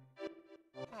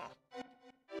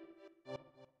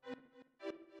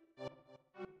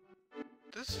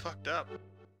 This is fucked up.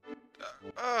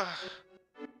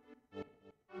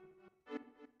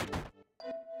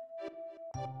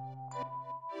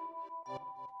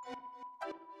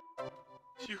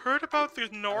 You heard about the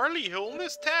gnarly hill in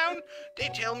this town? They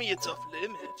tell me it's off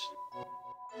limit.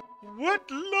 What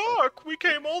luck! We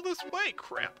came all this way,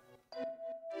 crap.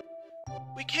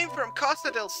 We came from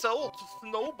Costa del Sol to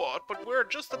Snowbot, but we're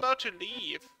just about to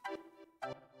leave.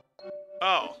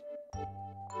 Oh.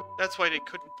 That's why they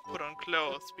couldn't put on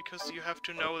clothes, because you have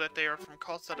to know that they are from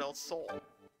Costa del Sol.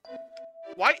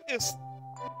 Why is...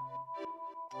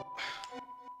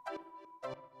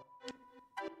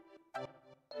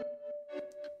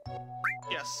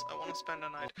 Yes, I want to spend a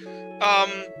night.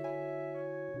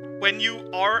 When you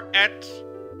are at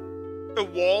a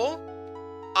wall,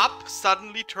 up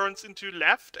suddenly turns into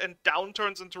left and down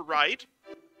turns into right.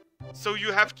 So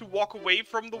you have to walk away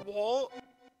from the wall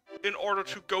in order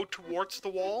to go towards the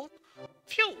wall?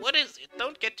 Phew, what is it?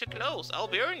 Don't get too close, I'll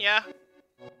burn ya.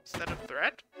 Is that a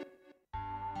threat?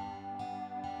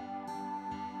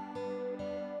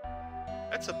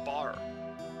 That's a bar.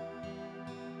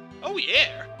 Oh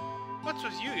yeah! What's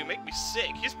with you? You make me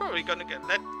sick. He's probably gonna get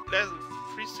let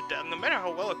freeze to death, no matter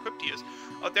how well equipped he is.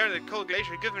 Out there in the cold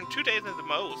glacier, give him 2 days at the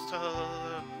most.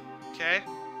 Okay.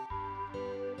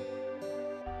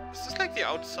 Is this like the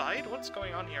outside? What's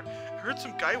going on here? I heard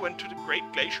some guy went to the Great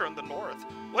Glacier in the north.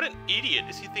 What an idiot.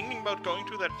 Is he thinking about going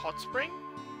to that hot spring?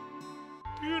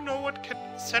 Do you know what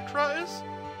Cetra is?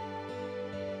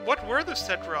 What were the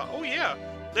Cetra? Oh yeah.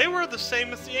 They were the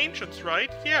same as the ancients, right?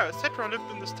 Yeah, Cetra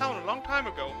lived in this town a long time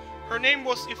ago. Her name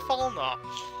was Ifalna.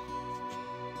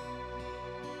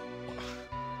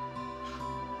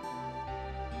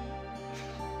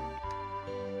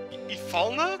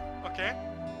 Ifalna? Okay.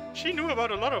 She knew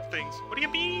about a lot of things. What do you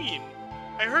mean?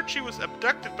 I heard she was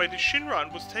abducted by the Shinra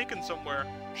and was taken somewhere.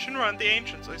 Shinra and the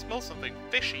Ancients. I smell something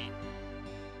fishy.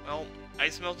 Well, I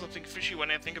smell something fishy when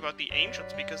I think about the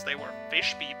Ancients because they were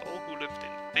fish people who lived in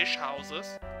fish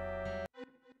houses.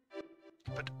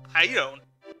 But I don't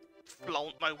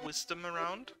flaunt my wisdom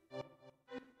around.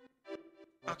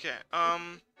 Okay,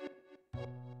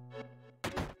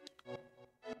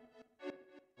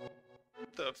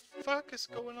 the fuck is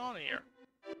going on here?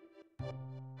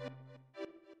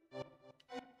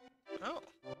 Oh.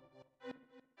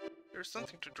 There's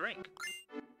something to drink.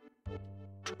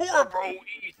 Turbo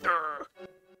Ether!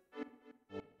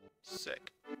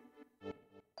 Sick.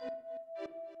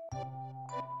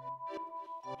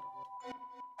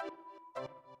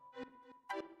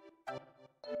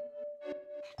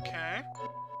 Okay.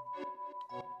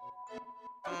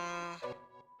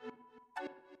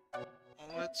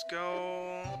 Let's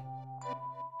go...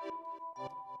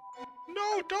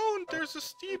 No, don't! There's a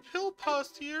steep hill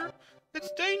past here.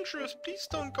 It's dangerous. Please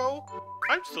don't go.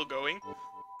 I'm still going.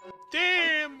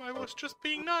 Damn! I was just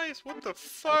being nice. What the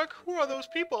fuck? Who are those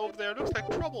people over there? Looks like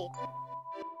trouble.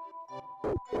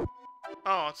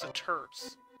 Oh, it's the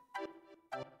turps.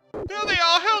 There they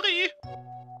are! Hurry!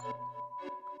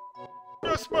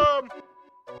 Yes, ma'am!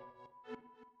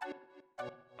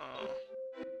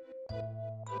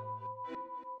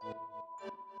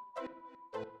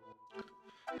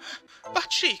 Butt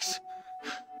cheeks!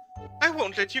 I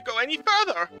won't let you go any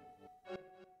further!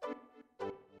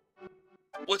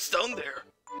 What's down there?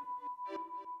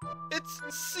 It's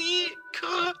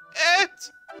secret!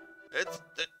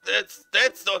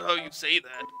 That's not how you say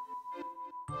that.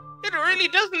 It really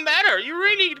doesn't matter. You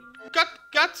really got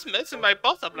guts messing my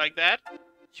boss up like that.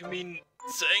 You mean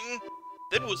saying?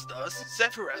 That was us.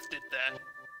 Sephiroth did that.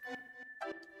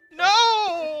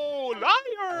 No!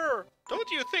 Liar! Don't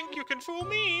you think you can fool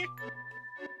me?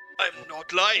 I'm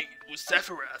not lying. It was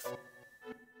Sephiroth.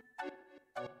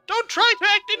 Don't try to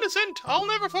act innocent. I'll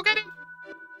never forget it.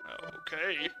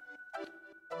 Okay.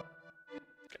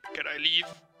 Can I leave?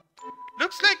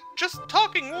 Looks like just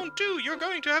talking won't do. You're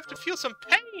going to have to feel some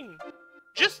pain.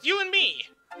 Just you and me.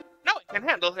 Now I can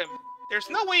handle him. There's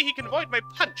no way he can avoid my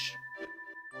punch.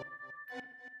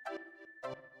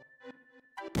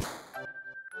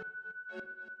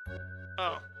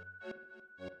 Oh.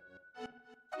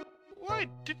 Why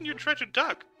didn't you try to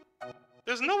duck?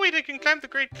 There's no way they can climb the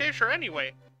Great Glacier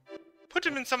anyway. Put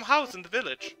him in some house in the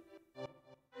village.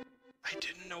 I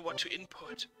didn't know what to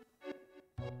input.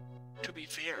 To be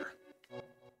fair.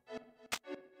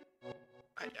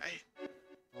 I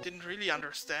didn't really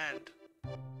understand.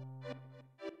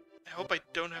 I hope I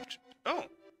don't have to... Oh!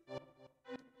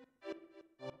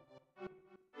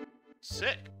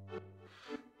 Sick.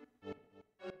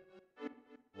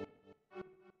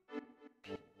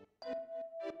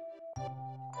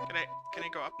 Can I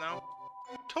go up now?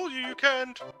 Told you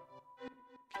can't!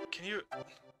 Can you...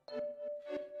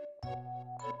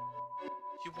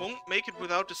 You won't make it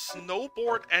without a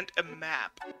snowboard and a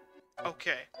map.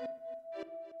 Okay.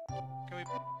 Can we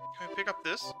pick up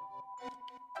this?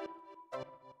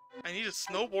 I need a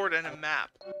snowboard and a map.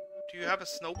 Do you have a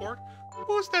snowboard?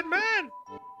 Who's that man?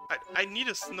 I need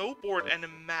a snowboard and a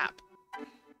map.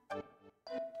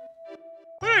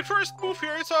 When I first moved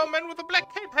here, I saw a man with a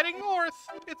black cape heading north.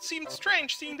 It seemed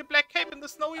strange seeing the black cape in the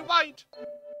snowy white.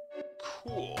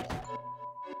 Cool.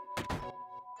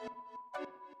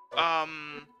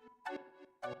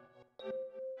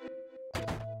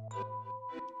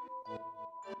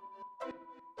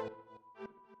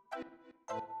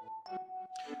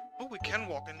 Oh, we can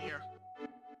walk in here.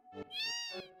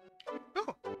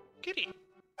 Oh, kitty.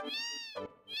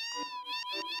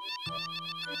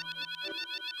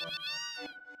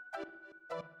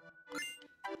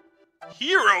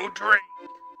 hero drink.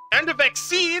 And a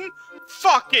vaccine?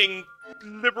 Fucking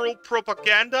liberal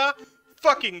propaganda.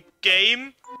 Fucking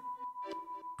game.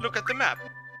 Look at the map.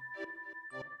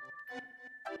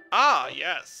 Ah,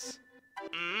 yes.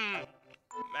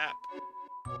 Map.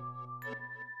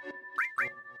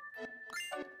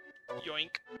 Yoink.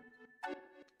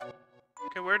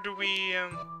 Okay, where do we,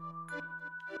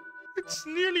 It's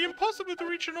nearly impossible to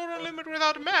reach the northern limit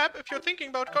without a map. If you're thinking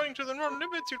about going to the northern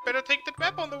limits, you'd better take that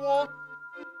map on the wall.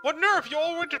 What nerve! You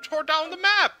already tore down the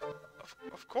map!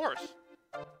 Of course.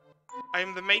 I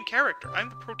am the main character. I'm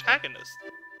the protagonist.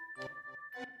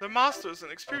 The master is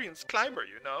an experienced climber,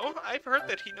 you know. I've heard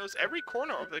that he knows every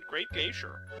corner of that great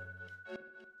glacier.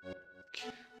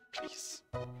 Please.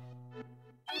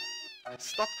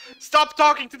 Stop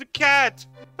talking to the cat!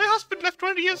 My husband left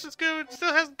 20 years ago and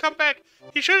still hasn't come back.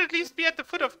 He should at least be at the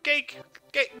foot of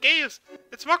Gales.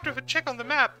 It's marked with a check on the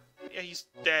map. Yeah, he's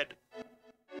dead.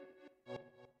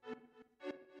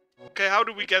 Okay, how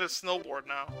do we get a snowboard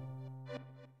now?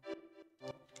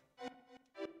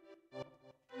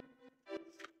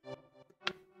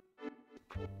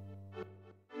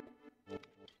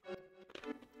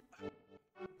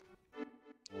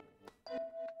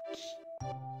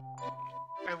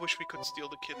 I wish we could steal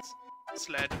the kid's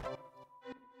sled.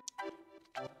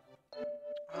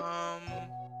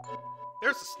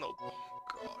 There's a snow. Oh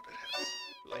god, it has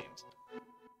flames.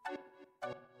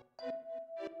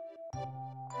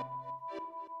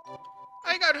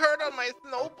 I got hurt on my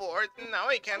snowboard, and now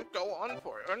I can't go on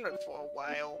for a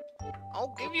while.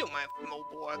 I'll give you my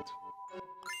snowboard.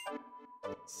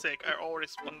 Sick, I already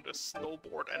spun a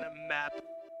snowboard and a map.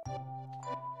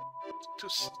 To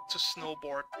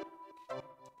snowboard.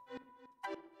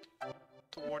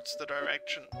 Towards the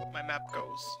direction my map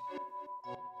goes.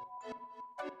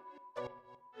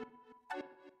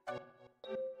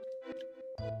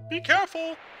 Be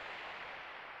careful!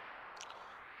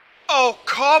 Oh,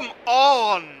 come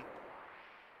on!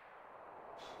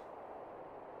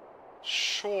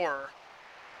 Sure.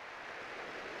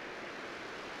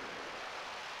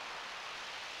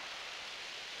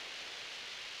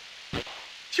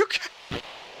 You can.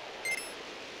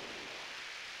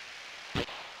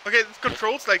 Okay, this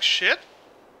controls like shit.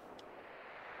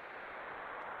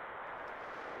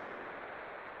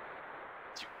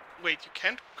 Wait, you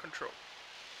can't control.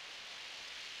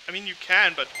 I mean, you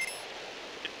can, but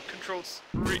it controls.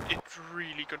 It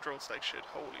really controls like shit.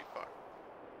 Holy fuck.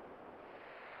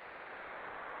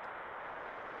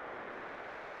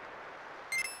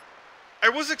 I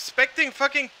was expecting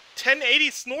fucking 1080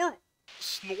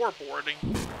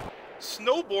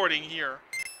 snowboarding here.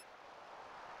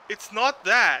 It's not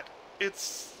that.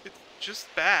 It's just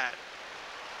bad.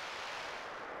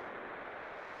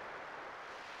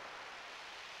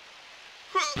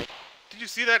 Did you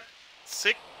see that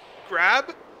sick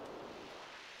grab?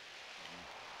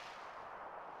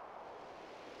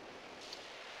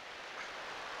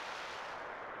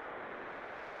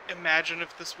 Imagine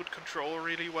if this would control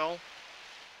really well.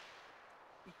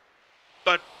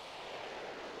 But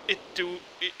it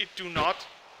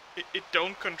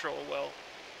don't control well.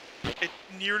 It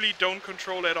nearly don't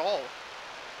control at all.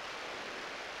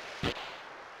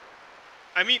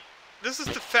 I mean, this is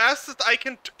the fastest I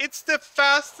can. It's the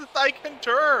fastest I can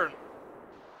turn.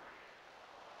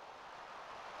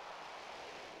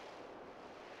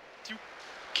 You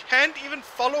can't even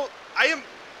follow. I am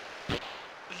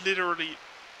literally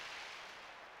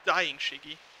dying,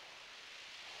 Shiggy.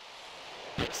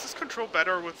 Does this control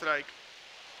better with like?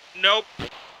 Nope.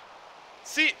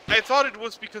 See, I thought it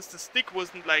was because the stick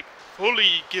wasn't like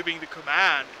fully giving the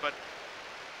command, but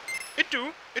it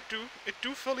do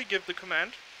fully give the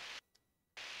command.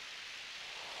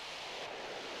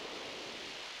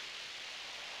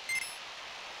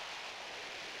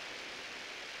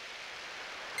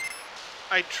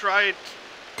 I tried.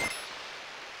 Did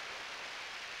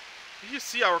you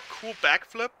see our cool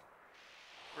backflip?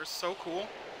 We're so cool.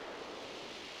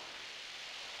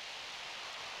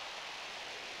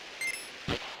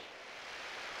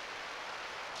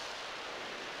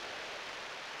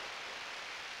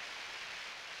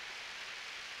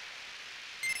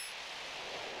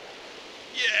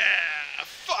 Yeah!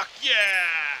 Fuck yeah!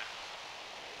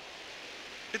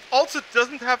 It also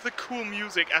doesn't have the cool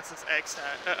music as this X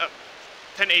had,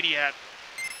 1080 had.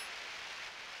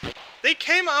 They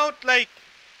came out like,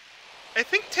 I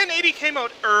think 1080 came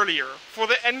out earlier for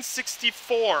the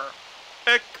N64,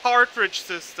 a cartridge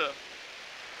system.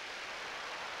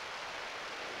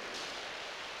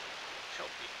 Help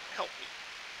me, help me.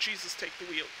 Jesus, take the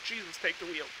wheel. Jesus, take the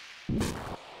wheel.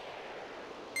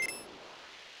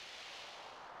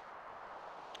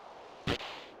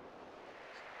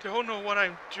 don't know what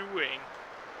I'm doing.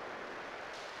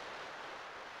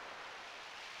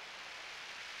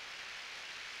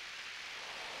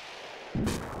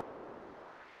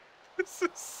 This is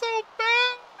so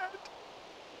bad!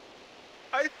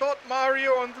 I thought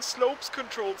Mario on the slopes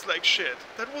controls like shit.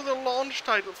 That was a launch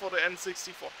title for the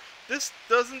N64. This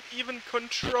doesn't even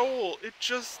control. It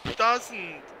just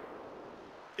doesn't.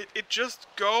 It just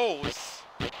goes.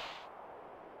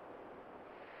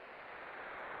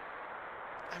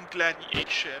 I'm glad he ate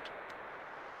shit.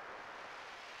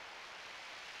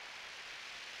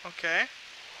 Okay.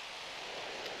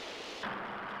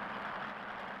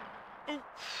 Ooh.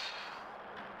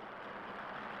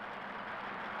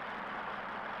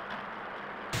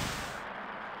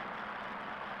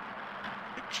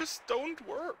 It just don't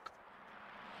work.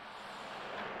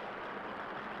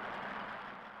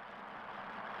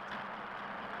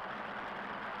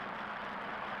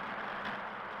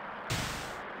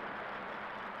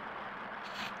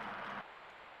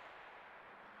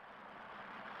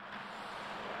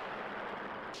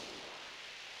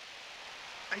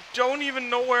 I don't even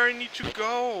know where I need to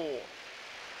go.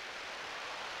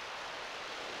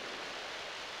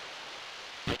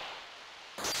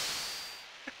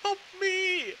 Help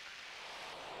me!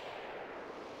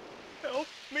 Help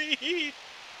me!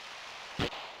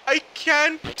 I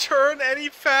can't turn any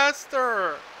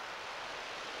faster!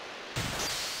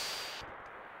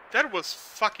 That was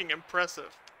fucking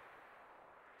impressive.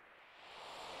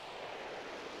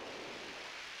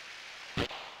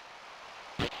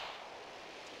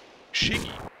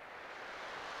 Shiggy.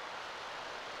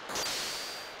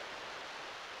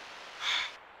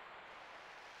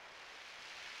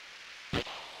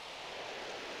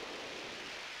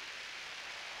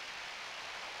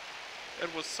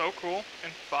 It was so cool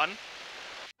and fun.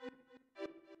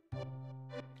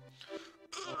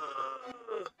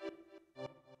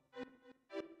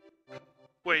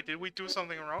 Wait, did we do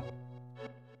something wrong?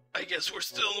 I guess we're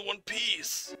still in one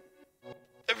piece.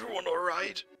 Everyone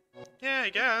alright? Yeah, I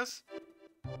guess.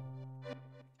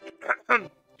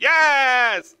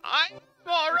 Yes! I'm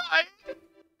alright!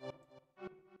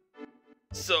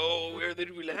 So, where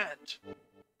did we land?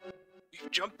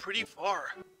 We've jumped pretty far.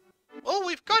 Well,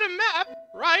 we've got a map,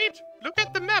 right? Look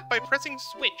at the map by pressing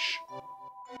switch.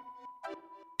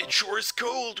 It sure is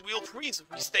cold. We'll freeze if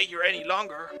we stay here any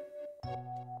longer.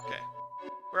 Okay.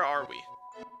 Where are we?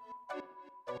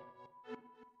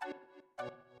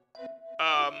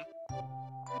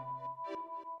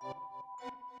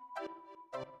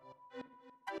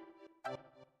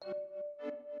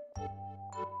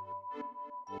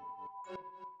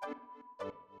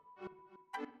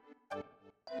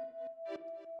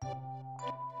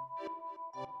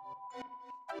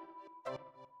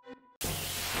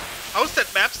 How's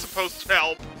that map supposed to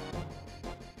help?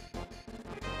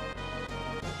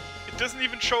 It doesn't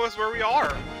even show us where we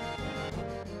are.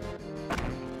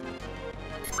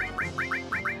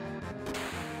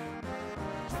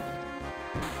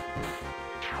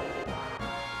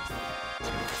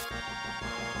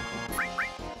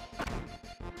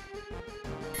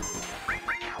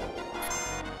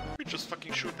 We just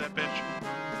fucking shoot that bitch.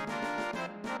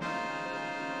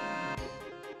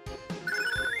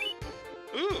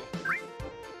 Ooh.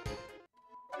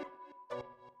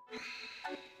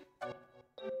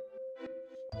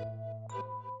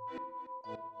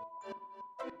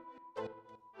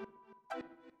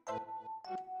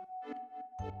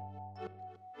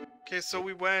 Okay, so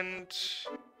we went...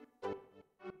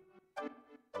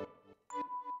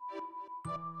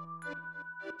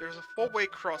 There's a four-way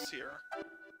cross here.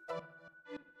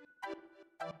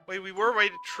 Wait, we were by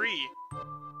the tree.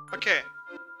 Okay,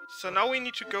 so now we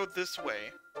need to go this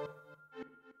way.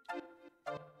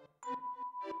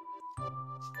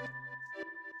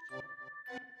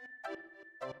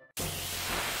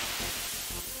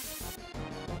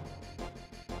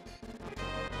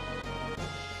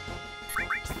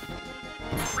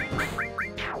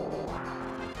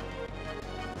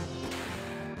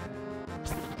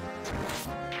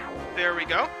 There we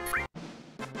go.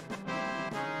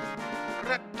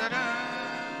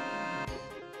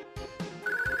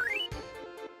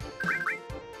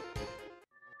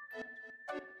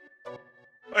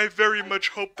 I very much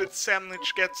hope that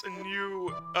Samnich gets a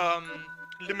new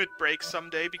limit break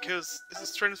someday, because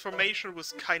his transformation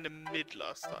was kinda mid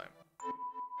last time.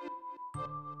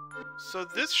 So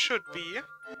this should be...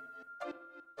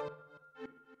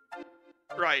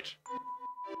 Right.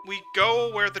 We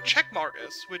go where the check mark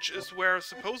is, which is where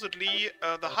supposedly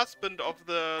the husband of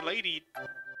the lady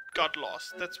got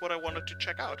lost. That's what I wanted to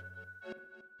check out.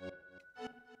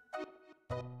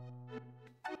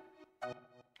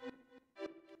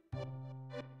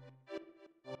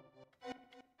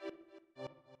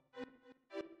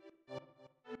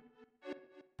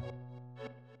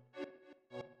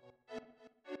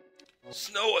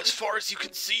 Snow as far as you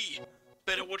can see.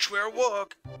 Better watch where I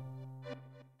walk.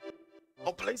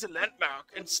 I'll place a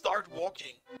landmark and start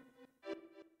walking.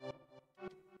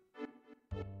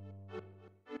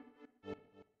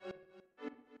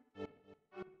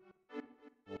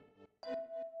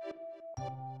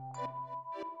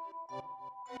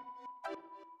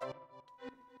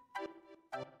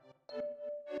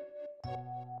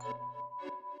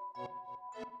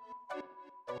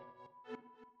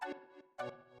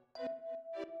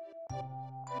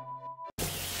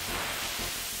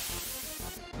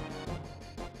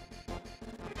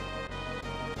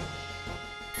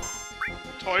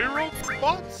 Toy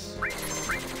robots?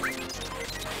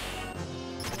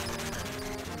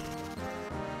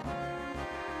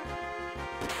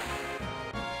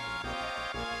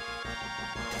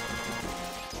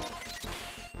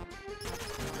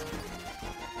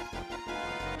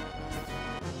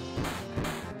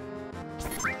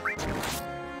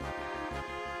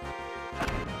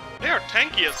 They are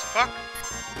tanky as fuck.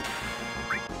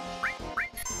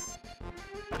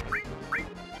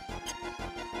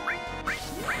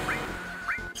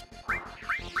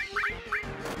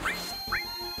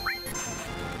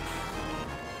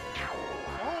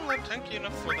 Tanky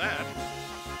enough for that.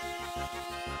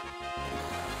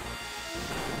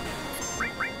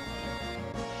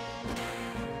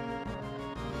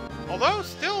 Although,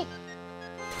 still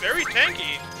very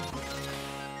tanky.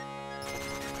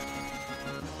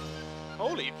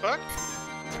 Holy fuck.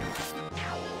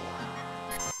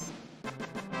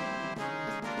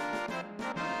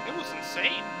 It was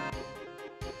insane.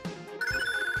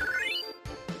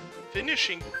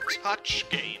 Finishing touch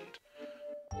gained.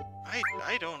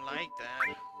 I don't like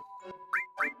that.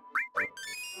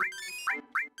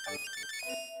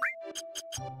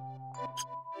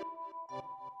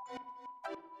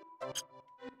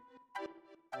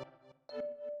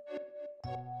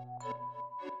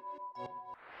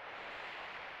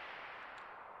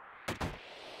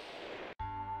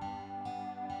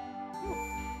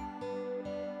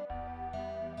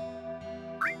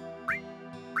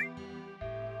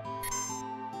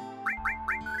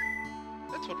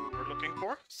 That's what we were looking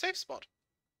for. Safe spot.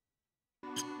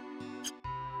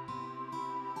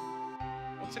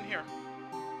 What's in here?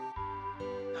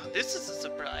 Now this is a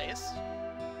surprise.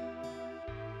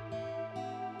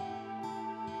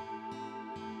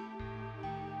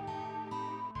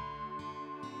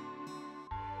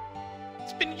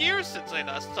 It's been years since I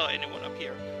last saw anyone up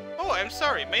here. Oh, I'm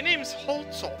sorry. My name's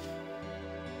Holtzoff.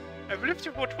 I've lived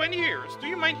here for 20 years. Do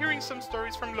you mind hearing some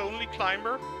stories from Lonely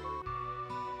Climber?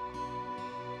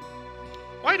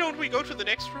 Why don't we go to the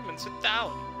next room and sit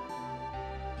down?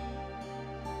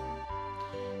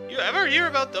 You ever hear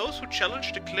about those who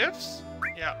challenge the cliffs?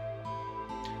 Yeah.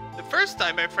 The first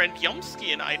time my friend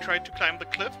Yomsky and I tried to climb the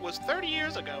cliff was 30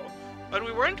 years ago, but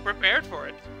we weren't prepared for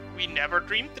it. We never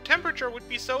dreamed the temperature would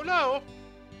be so low.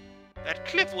 That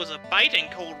cliff was a biting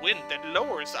cold wind that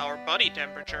lowers our body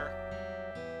temperature.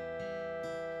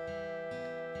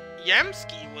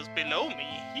 Yamsky was below me.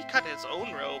 He cut his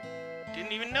own rope.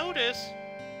 Didn't even notice.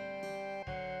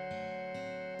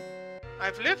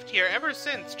 I've lived here ever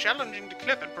since, challenging the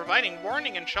cliff and providing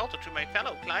warning and shelter to my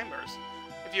fellow climbers.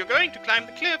 If you're going to climb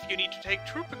the cliff, you need to take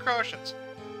true precautions.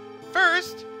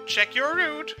 First, check your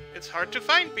route. It's hard to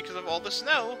find because of all the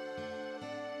snow.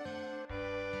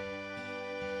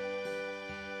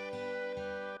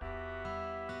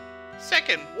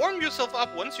 Second, warm yourself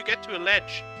up once you get to a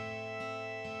ledge.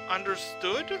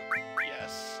 Understood?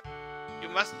 Yes. You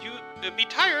must be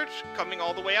tired coming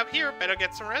all the way up here. Better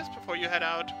get some rest before you head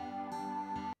out.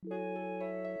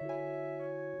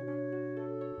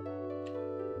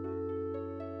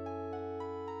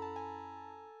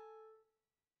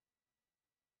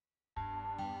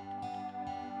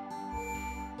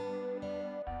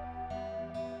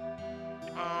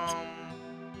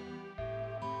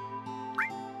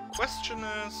 Question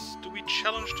is, do we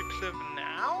challenge the cliff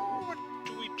now, or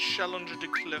do we challenge the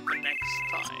cliff next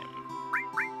time?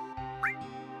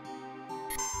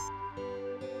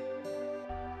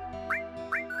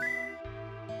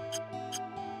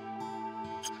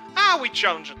 Ah, we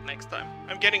challenge it next time.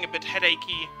 I'm getting a bit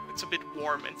headachy, it's a bit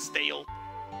warm and stale.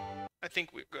 I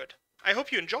think we're good. I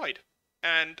hope you enjoyed,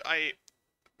 and I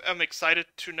am excited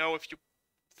to know if you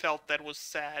felt that was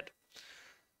sad.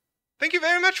 Thank you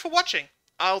very much for watching.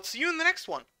 I'll see you in the next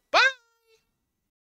one.